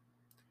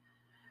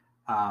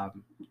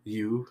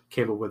 you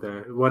came up with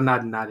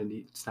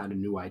it's not a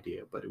new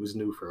idea, but it was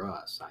new for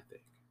us, I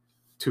think,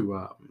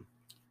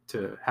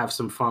 to have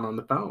some fun on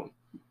the phone.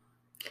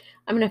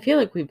 I mean, I feel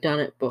like we've done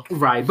it before.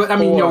 Right, but I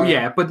mean,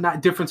 but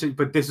not different.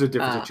 But this is a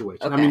different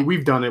situation. Okay. I mean,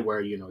 we've done it where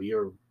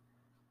you're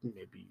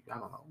maybe, I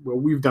don't know. Well,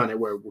 we've done it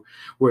where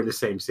we're in the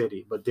same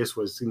city, but this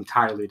was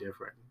entirely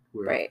different.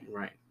 Right.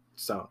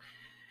 So,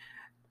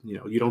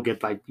 you don't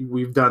get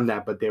we've done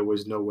that, but there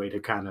was no way to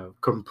kind of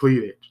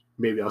complete it.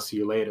 Maybe I'll see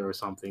you later or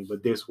something.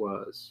 But this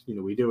was,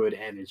 we do it,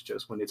 and it's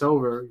just when it's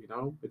over,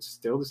 it's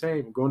still the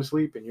same. I'm going to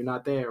sleep, and you're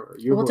not there. Or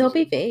don't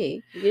be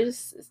vague. You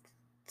just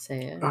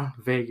say it.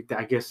 Vague,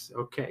 I guess.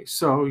 Okay.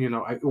 So,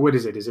 what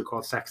is it? Is it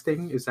called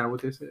sexting? Is that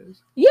what this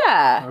is?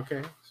 Yeah.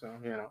 Okay. So,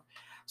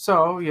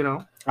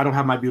 I don't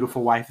have my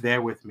beautiful wife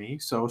there with me.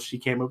 So she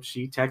came up,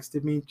 she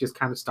texted me, just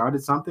kind of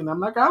started something. I'm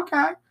like,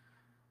 okay,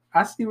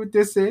 I see what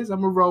this is.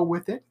 I'm going to roll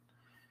with it.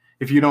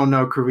 If you don't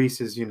know,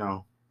 Carice is,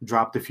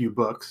 dropped a few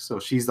books. So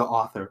she's the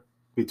author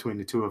between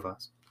the two of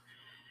us.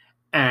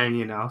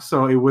 And,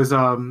 so it was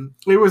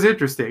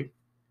interesting,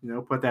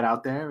 put that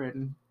out there.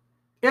 And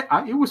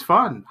it was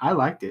fun. I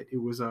liked it.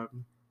 It was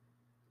fun.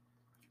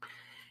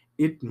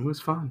 It was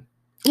fun.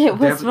 It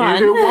was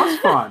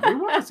fun. It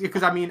was,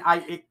 because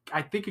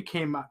I think it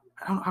came. I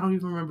don't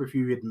even remember if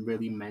you had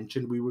really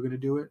mentioned we were gonna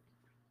do it,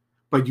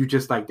 but you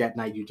just that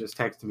night you just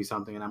texted me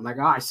something, and I'm like,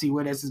 I see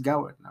where this is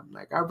going. And I'm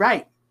like, all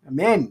right, I'm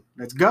in.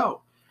 Let's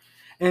go.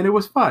 And it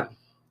was fun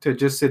to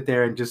just sit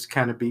there and just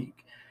kind of be,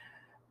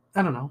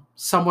 I don't know,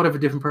 somewhat of a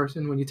different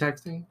person when you're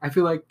texting. I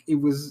feel like it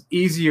was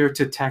easier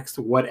to text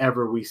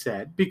whatever we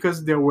said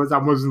because I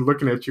wasn't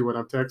looking at you when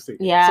I'm texting.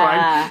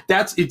 Yeah.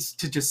 So it's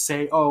to just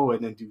say, oh,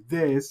 and then do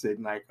this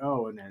and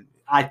and then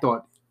I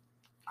thought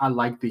I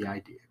liked the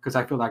idea because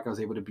I feel like I was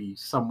able to be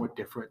somewhat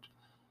different.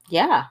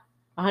 Yeah,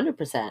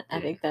 100%.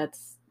 I think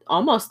that's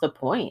almost the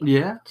point.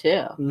 Yeah.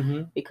 Too.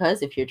 Mm-hmm.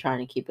 Because if you're trying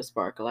to keep a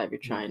spark alive, you're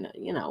trying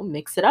to,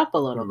 mix it up a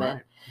little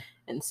bit.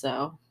 And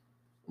so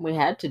we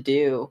had to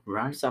do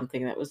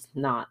something that was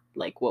not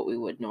like what we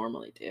would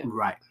normally do.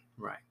 Right.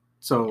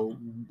 So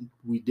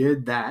we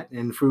did that,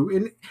 and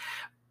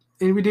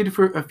we did it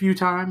for a few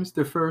times.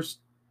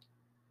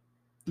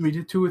 We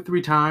did 2 or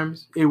 3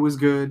 times. It was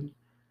good,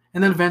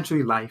 and then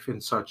eventually life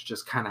and such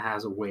just kind of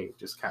has a way of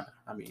just kind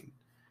of.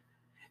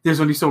 There's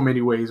only so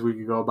many ways we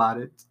can go about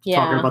it,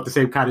 talking about the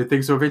same kind of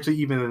thing. So eventually,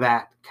 even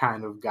that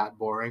kind of got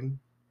boring,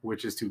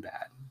 which is too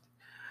bad.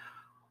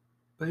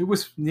 But it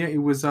was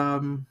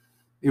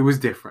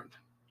different.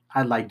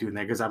 I like doing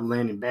that because I'm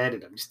laying in bed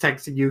and I'm just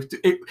texting you.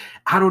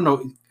 I don't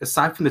know,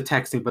 aside from the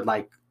texting, but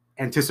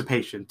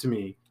anticipation to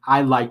me,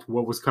 I liked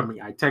what was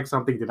coming. I text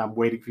something that I'm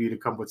waiting for you to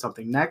come with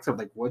something next. I'm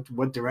like,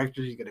 what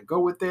direction are you going to go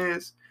with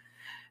this?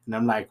 And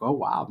I'm like, oh,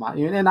 wow.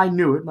 And I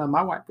knew it.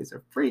 My wife is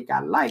a freak.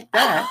 I like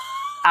that.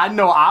 I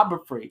know I'm a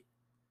freak.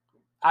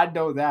 I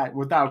know that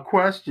without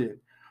question.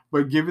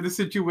 But given the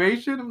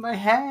situation, I'm like,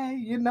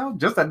 hey,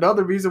 just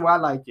another reason why I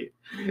like it.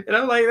 And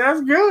I'm like,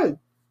 that's good.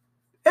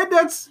 And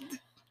that's,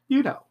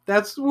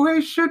 that's where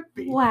it should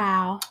be.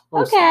 Wow.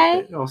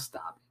 Okay.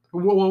 Stop it.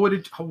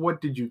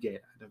 What did you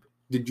get out of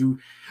it?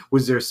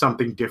 Was there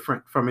something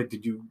different from it?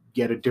 Did you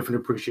get a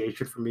different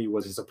appreciation from me?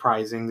 Was it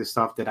surprising, the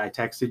stuff that I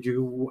texted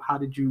you?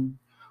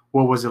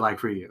 What was it like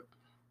for you?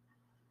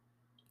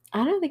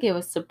 I don't think it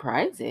was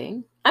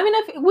surprising.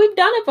 We've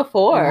done it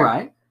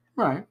before.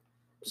 Right.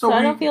 So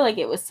I don't feel like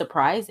it was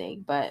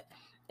surprising, but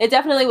it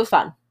definitely was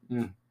fun.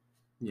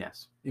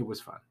 Yes, it was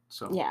fun.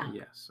 So yeah.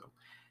 So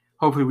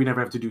hopefully we never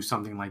have to do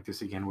something like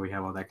this again where we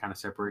have all that kind of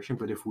separation.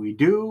 But if we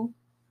do,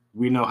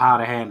 we know how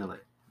to handle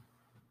it.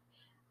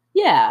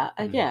 Yeah,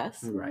 I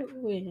guess. Right.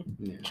 We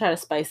try to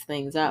spice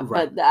things up.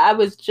 Right. But I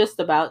was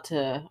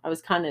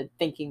kind of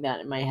thinking that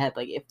in my head,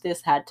 if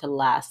this had to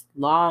last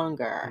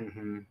longer,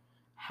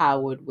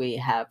 how would we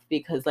have?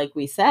 Because like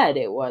we said,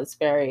 it was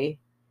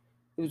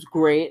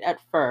great at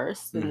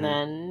first, and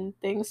then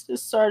things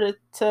just started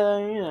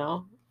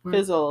to,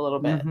 fizzle a little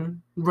bit.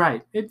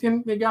 Right.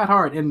 It got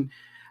hard. And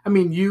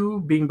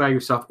you being by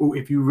yourself,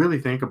 if you really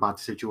think about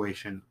the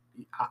situation,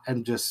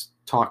 and just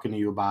talking to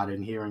you about it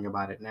and hearing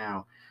about it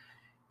now,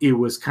 it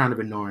was kind of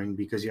annoying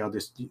because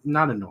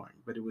not annoying,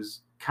 but it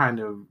was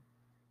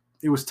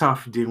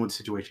tough dealing with the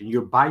situation.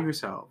 You're by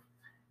yourself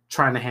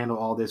trying to handle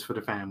all this for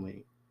the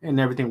family, and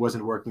everything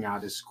wasn't working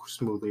out as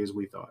smoothly as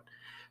we thought.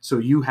 So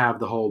you have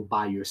the whole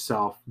by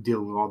yourself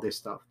dealing with all this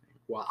stuff.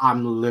 Well,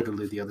 I'm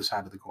literally the other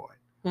side of the coin.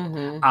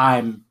 Mm-hmm.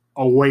 I'm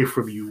away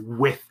from you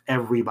with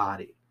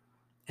everybody,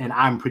 and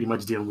I'm pretty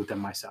much dealing with them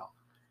myself.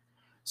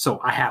 So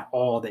I have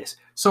all this.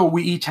 So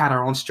we each had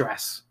our own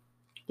stress.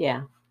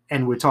 Yeah.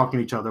 And we're talking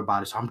to each other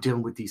about it. So I'm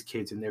dealing with these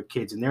kids, and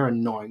they're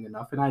annoying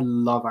enough. And I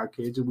love our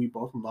kids, and we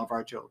both love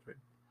our children.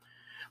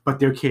 But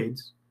they're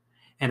kids.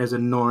 And as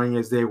annoying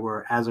as they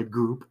were as a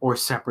group or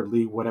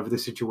separately, whatever the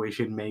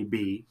situation may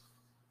be,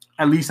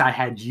 at least I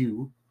had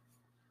you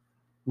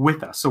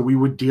with us. So we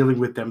were dealing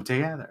with them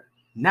together.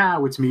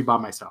 Now it's me by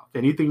myself.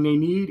 Anything they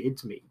need,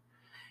 it's me.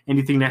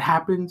 Anything that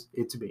happens,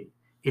 it's me.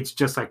 It's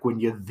just like when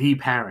you're the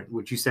parent,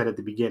 which you said at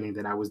the beginning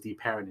that I was the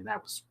parent, and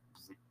that was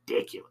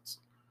ridiculous.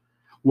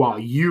 While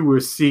you were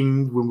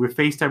seeing, when we're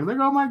FaceTime, like,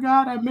 oh my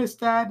God, I missed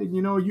that. And,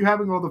 you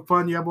having all the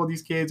fun, you have all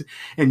these kids,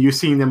 and you're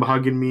seeing them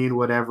hugging me and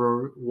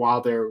whatever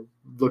while they're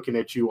looking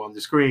at you on the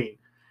screen,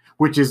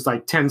 which is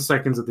like 10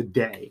 seconds of the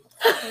day.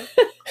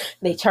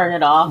 They turn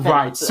it off.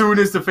 Right. Soon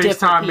as the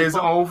FaceTime is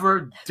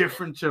over,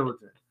 different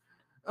children.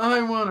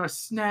 I want a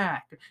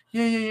snack.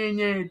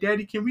 Yeah.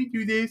 Daddy, can we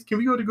do this? Can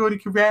we go to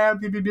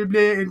kebab? Blah, blah, blah, blah.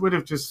 It would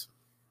have just...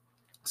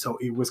 So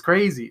it was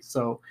crazy.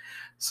 So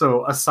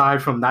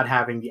aside from not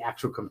having the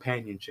actual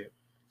companionship,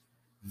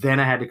 then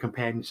I had the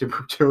companionship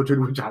of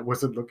children, which I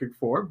wasn't looking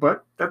for,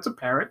 but that's a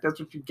parent. That's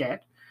what you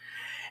get.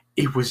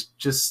 It was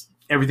just,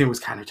 everything was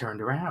kind of turned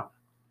around.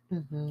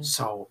 Mm-hmm.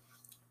 So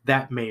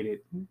that made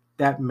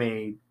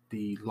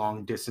the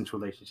long distance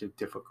relationship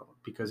difficult,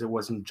 because I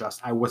wasn't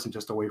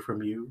just away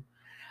from you.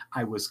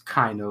 I was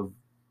kind of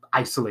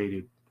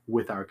isolated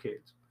with our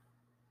kids.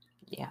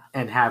 Yeah.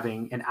 And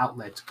having an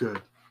outlet's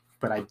good,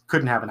 but I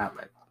couldn't have an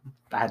outlet.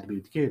 I had to be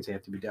with the kids. They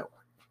have to be dealt with.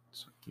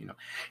 So,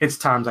 it's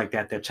times like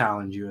that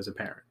challenge you as a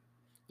parent.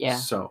 Yeah.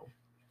 So,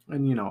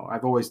 and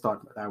I've always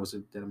thought that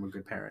I'm a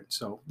good parent.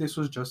 So this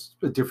was just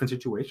a different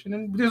situation,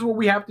 and this is what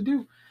we have to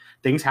do.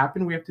 Things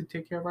happen. We have to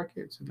take care of our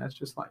kids, and that's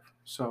just life.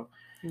 So,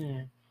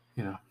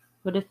 yeah.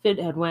 But if it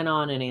had went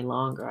on any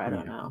longer, I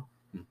don't know.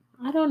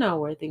 I don't know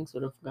where things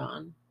would have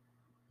gone.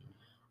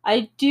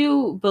 I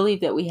do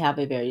believe that we have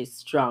a very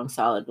strong,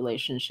 solid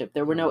relationship.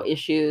 There were no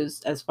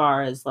issues as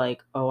far as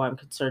like, oh, I'm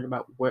concerned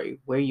about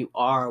where you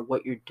are,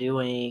 what you're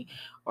doing,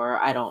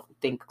 or I don't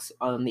think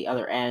on the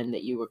other end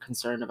that you were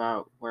concerned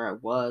about where I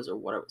was or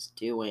what I was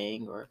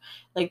doing, or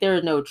like there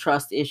are no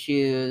trust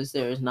issues.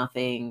 There's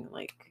nothing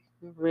like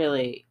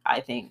really, I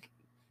think,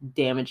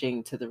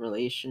 damaging to the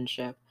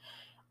relationship.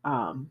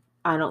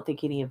 I don't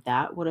think any of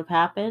that would have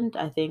happened.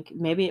 I think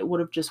maybe it would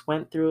have just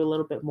went through a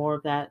little bit more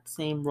of that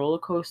same roller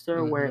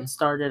coaster where it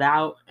started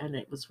out and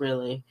it was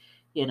really,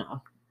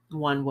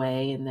 one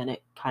way, and then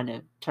it kind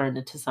of turned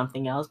into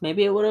something else.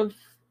 Maybe it would have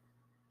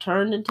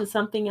turned into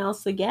something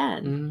else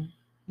again.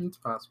 It's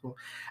possible.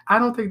 I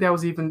don't think that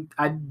was even,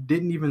 I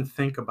didn't even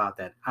think about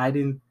that.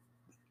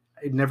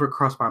 It never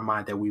crossed my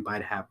mind that we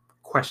might have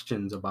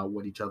questions about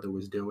what each other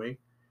was doing.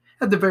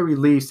 At the very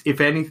least,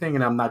 if anything,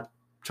 and I'm not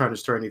trying to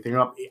stir anything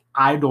up,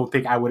 I don't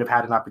think I would have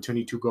had an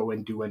opportunity to go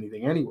and do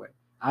anything anyway.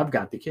 I've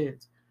got the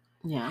kids.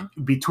 Yeah.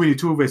 Between the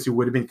two of us, it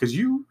would have been, because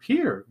you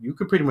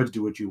could pretty much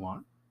do what you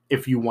want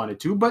if you wanted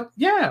to. But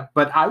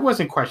I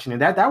wasn't questioning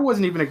that. That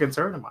wasn't even a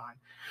concern of mine.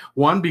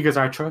 One, because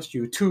I trust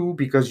you. Two,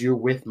 because you're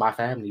with my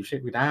family. You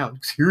shit me down.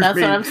 That's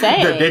what I'm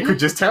saying. That they could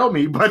just tell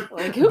me, but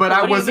like, but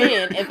I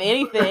wasn't. If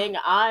anything,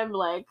 I'm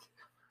like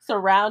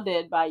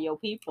surrounded by your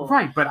people.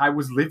 Right, but I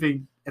was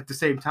living at the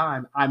same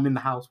time. I'm in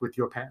the house with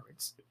your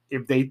parents.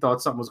 If they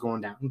thought something was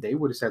going down, they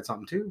would have said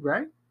something too,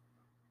 right?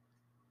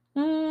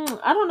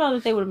 I don't know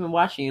that they would have been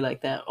watching you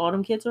like that. All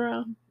them kids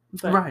around.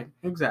 But... Right,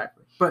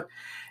 exactly. But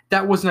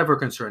that was never a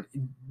concern.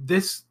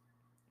 This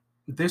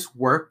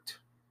worked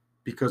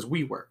because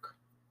we work.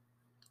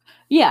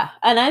 Yeah,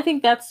 and I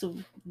think that's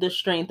the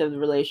strength of the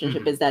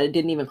relationship, is that it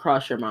didn't even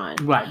cross your mind.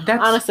 Right.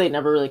 Honestly, it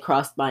never really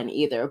crossed mine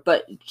either.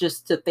 But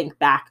just to think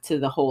back to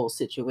the whole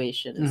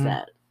situation is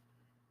that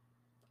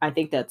I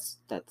think that's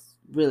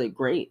really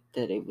great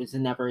that it was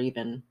never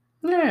even...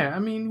 Yeah, I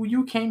mean,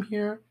 you came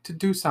here to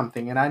do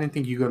something, and I didn't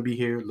think you were going to be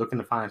here looking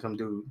to find some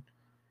dude.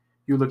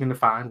 You're looking to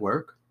find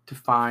work, to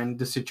find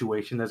the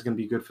situation that's going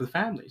to be good for the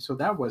family. So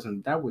that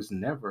was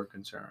never a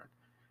concern.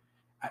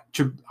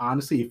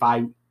 Honestly,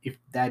 if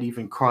that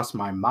even crossed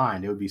my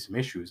mind, there would be some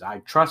issues.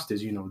 Trust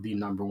is, the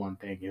number one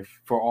thing. If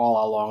for all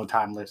our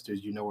long-time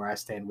listeners, where I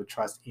stand with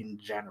trust in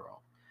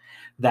general.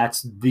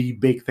 That's the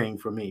big thing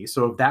for me.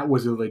 So if that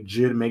was a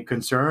legitimate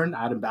concern,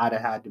 I'd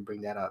have had to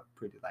bring that up.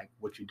 Pretty like,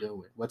 what you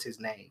doing? What's his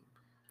name?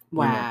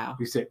 Wow.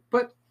 You said,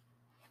 but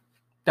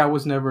that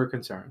was never a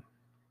concern.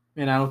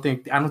 And I don't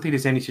think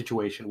there's any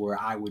situation where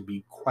I would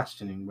be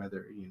questioning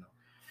whether,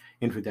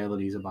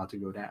 infidelity is about to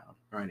go down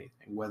or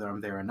anything, whether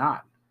I'm there or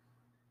not.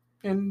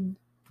 And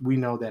we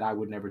know that I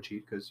would never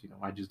cheat because,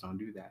 I just don't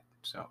do that.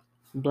 So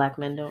Black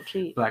men don't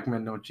cheat. Black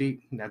men don't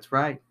cheat. That's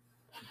right.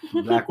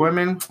 Black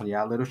women,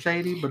 a little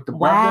shady, but the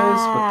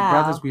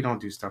brothers, we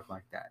don't do stuff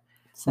like that.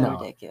 So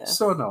ridiculous.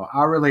 So no,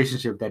 our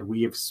relationship that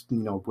we have,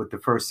 with the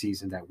first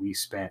season that we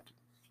spent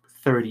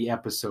 30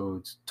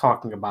 episodes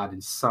talking about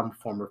in some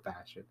form or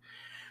fashion,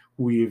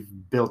 we've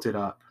built it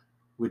up.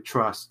 with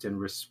trust and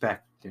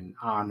respect and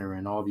honor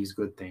and all these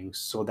good things,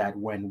 so that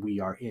when we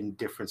are in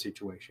different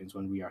situations,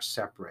 when we are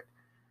separate,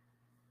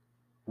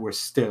 we're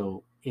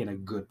still in a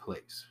good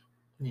place.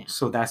 Yeah.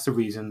 So that's the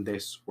reason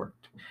this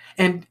worked.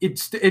 And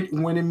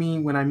when I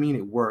mean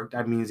it worked,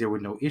 that means there were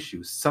no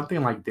issues.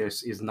 Something like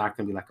this is not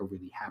going to be like a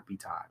really happy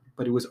time,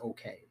 but it was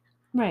okay.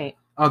 Right.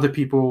 Other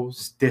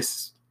people's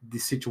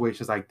these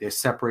situations like this,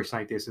 separation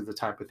like this, is the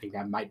type of thing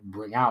that might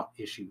bring out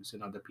issues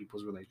in other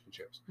people's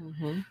relationships.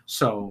 Mm-hmm.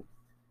 So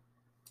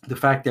the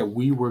fact that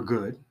we were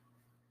good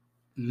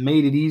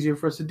made it easier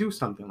for us to do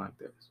something like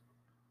this.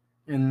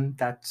 And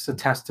that's a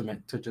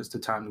testament to just the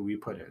time that we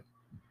put in.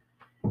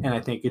 And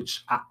I think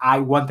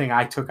one thing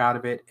I took out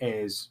of it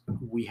is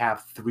we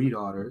have 3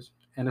 daughters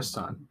and a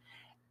son.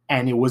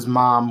 And it was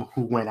mom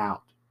who went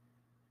out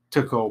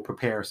to go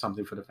prepare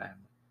something for the family.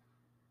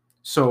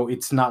 So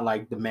it's not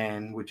like the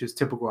man, which is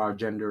typical our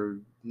gender,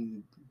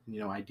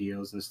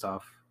 ideals and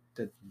stuff,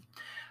 that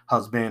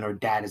husband or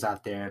dad is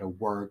out there to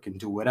work and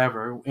do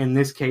whatever. In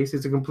this case,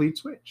 it's a complete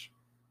switch.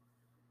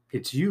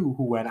 It's you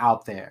who went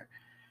out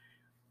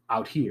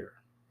here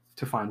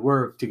to find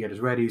work, to get us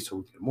ready so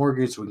we can get a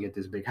mortgage, so we can get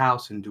this big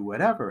house and do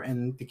whatever.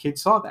 And the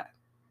kids saw that.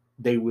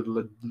 They would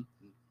look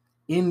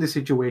in the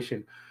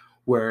situation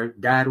where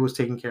dad was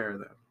taking care of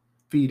them,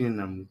 feeding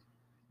them,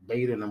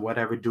 bathing them,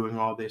 whatever, doing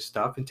all this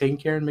stuff and taking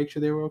care and make sure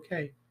they were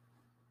okay.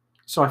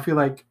 So I feel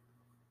like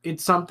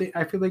it's something,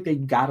 I feel like they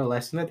got a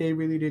lesson that they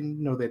really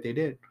didn't know that they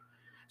did.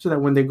 So that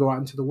when they go out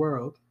into the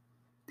world,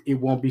 it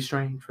won't be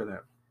strange for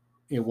them.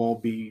 It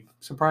won't be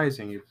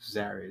surprising if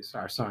Zarius,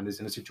 our son, is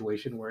in a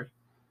situation where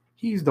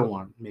he's the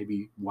one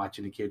maybe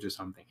watching the kids or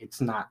something. It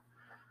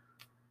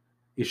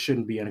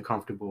shouldn't be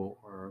uncomfortable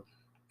or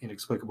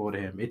inexplicable to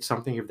him. It's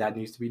something, if that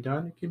needs to be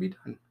done, it can be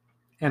done.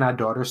 And our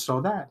daughters saw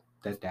that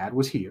dad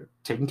was here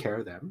taking care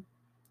of them.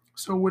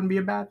 So it wouldn't be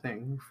a bad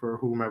thing for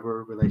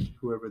whoever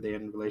they're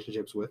in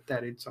relationships with,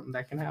 that it's something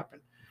that can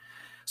happen.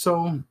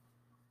 So,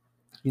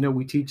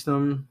 we teach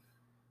them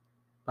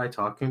by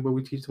talking, but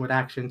we teach them with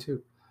action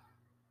too.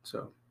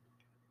 So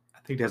I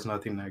think there's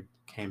nothing that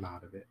came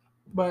out of it.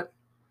 But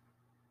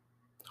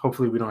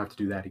hopefully we don't have to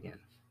do that again.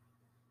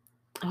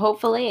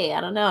 Hopefully.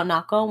 I don't know.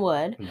 Knock on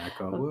wood.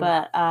 Knock on wood.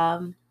 But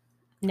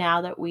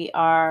now that we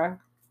are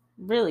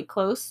really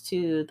close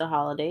to the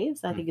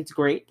holidays, I think it's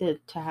great to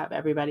have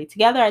everybody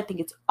together. I think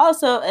it's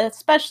also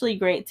especially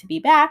great to be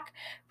back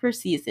for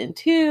season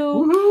 2.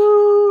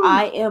 Woo-hoo!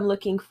 I am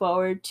looking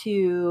forward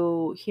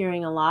to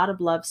hearing a lot of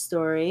love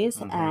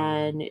stories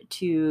and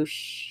to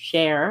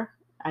share,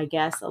 I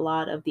guess, a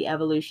lot of the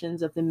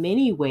evolutions of the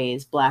many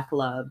ways Black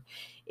love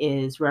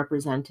is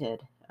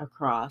represented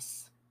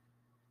across,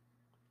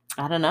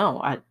 I don't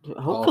know,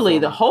 hopefully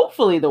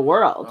the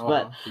world.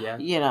 But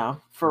yeah.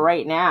 For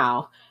right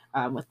now,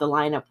 with the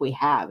lineup we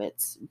have,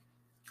 it's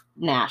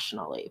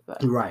nationally.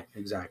 But right,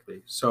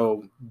 exactly.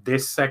 So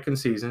this second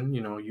season,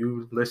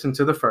 you listened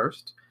to the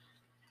first.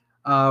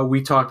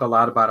 We talked a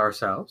lot about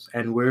ourselves,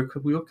 and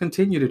we'll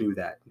continue to do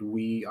that.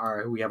 We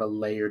have a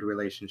layered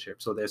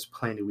relationship, so there's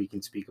plenty we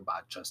can speak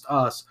about, just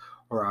us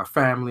or our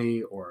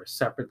family or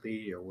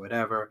separately or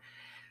whatever.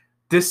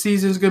 This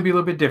season is going to be a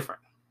little bit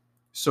different.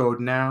 So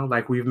now,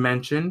 like we've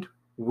mentioned,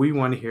 we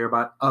want to hear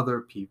about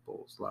other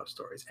people's love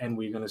stories, and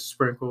we're going to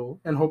sprinkle,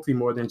 and hopefully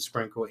more than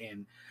sprinkle,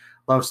 in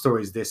love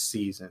stories this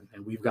season.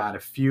 And we've got a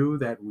few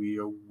that we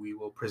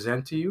will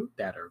present to you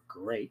that are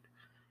great.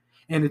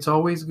 And it's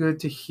always good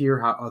to hear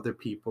how other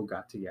people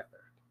got together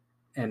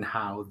and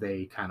how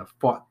they kind of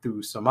fought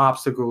through some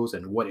obstacles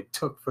and what it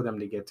took for them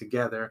to get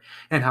together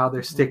and how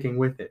they're sticking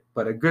with it.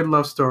 But a good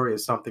love story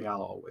is something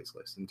I'll always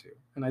listen to.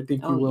 And I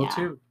think you will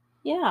too.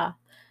 Yeah.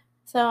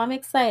 So I'm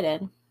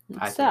excited.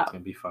 I think it's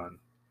going to be fun.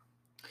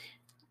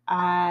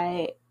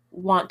 I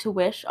want to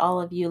wish all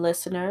of you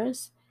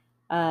listeners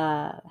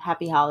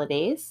happy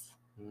holidays.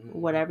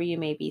 Whatever you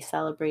may be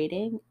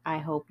celebrating, I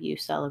hope you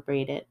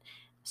celebrate it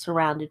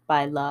surrounded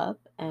by love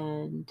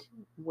and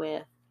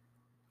with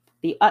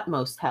the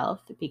utmost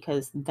health,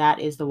 because that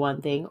is the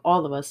one thing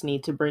all of us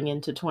need to bring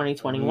into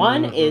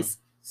 2021 is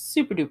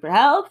super duper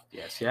health.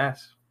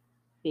 Yes.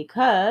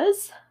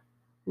 Because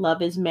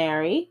love is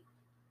merry.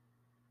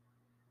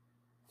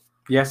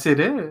 Yes, it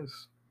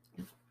is.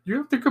 You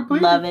have to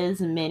complete love it.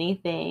 Is many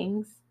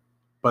things.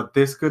 But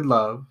this good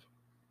love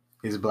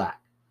is Black.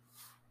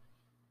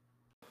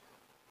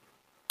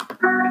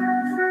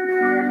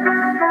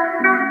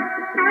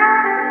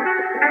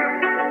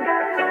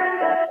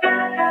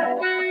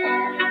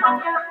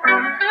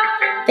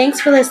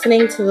 Thanks for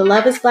listening to the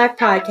Love is Black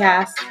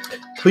podcast.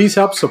 Please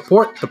help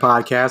support the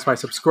podcast by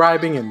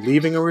subscribing and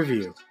leaving a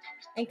review.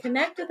 And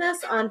connect with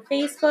us on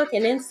Facebook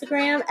and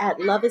Instagram at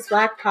Love is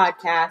Black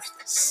Podcast.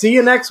 See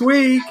you next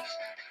week.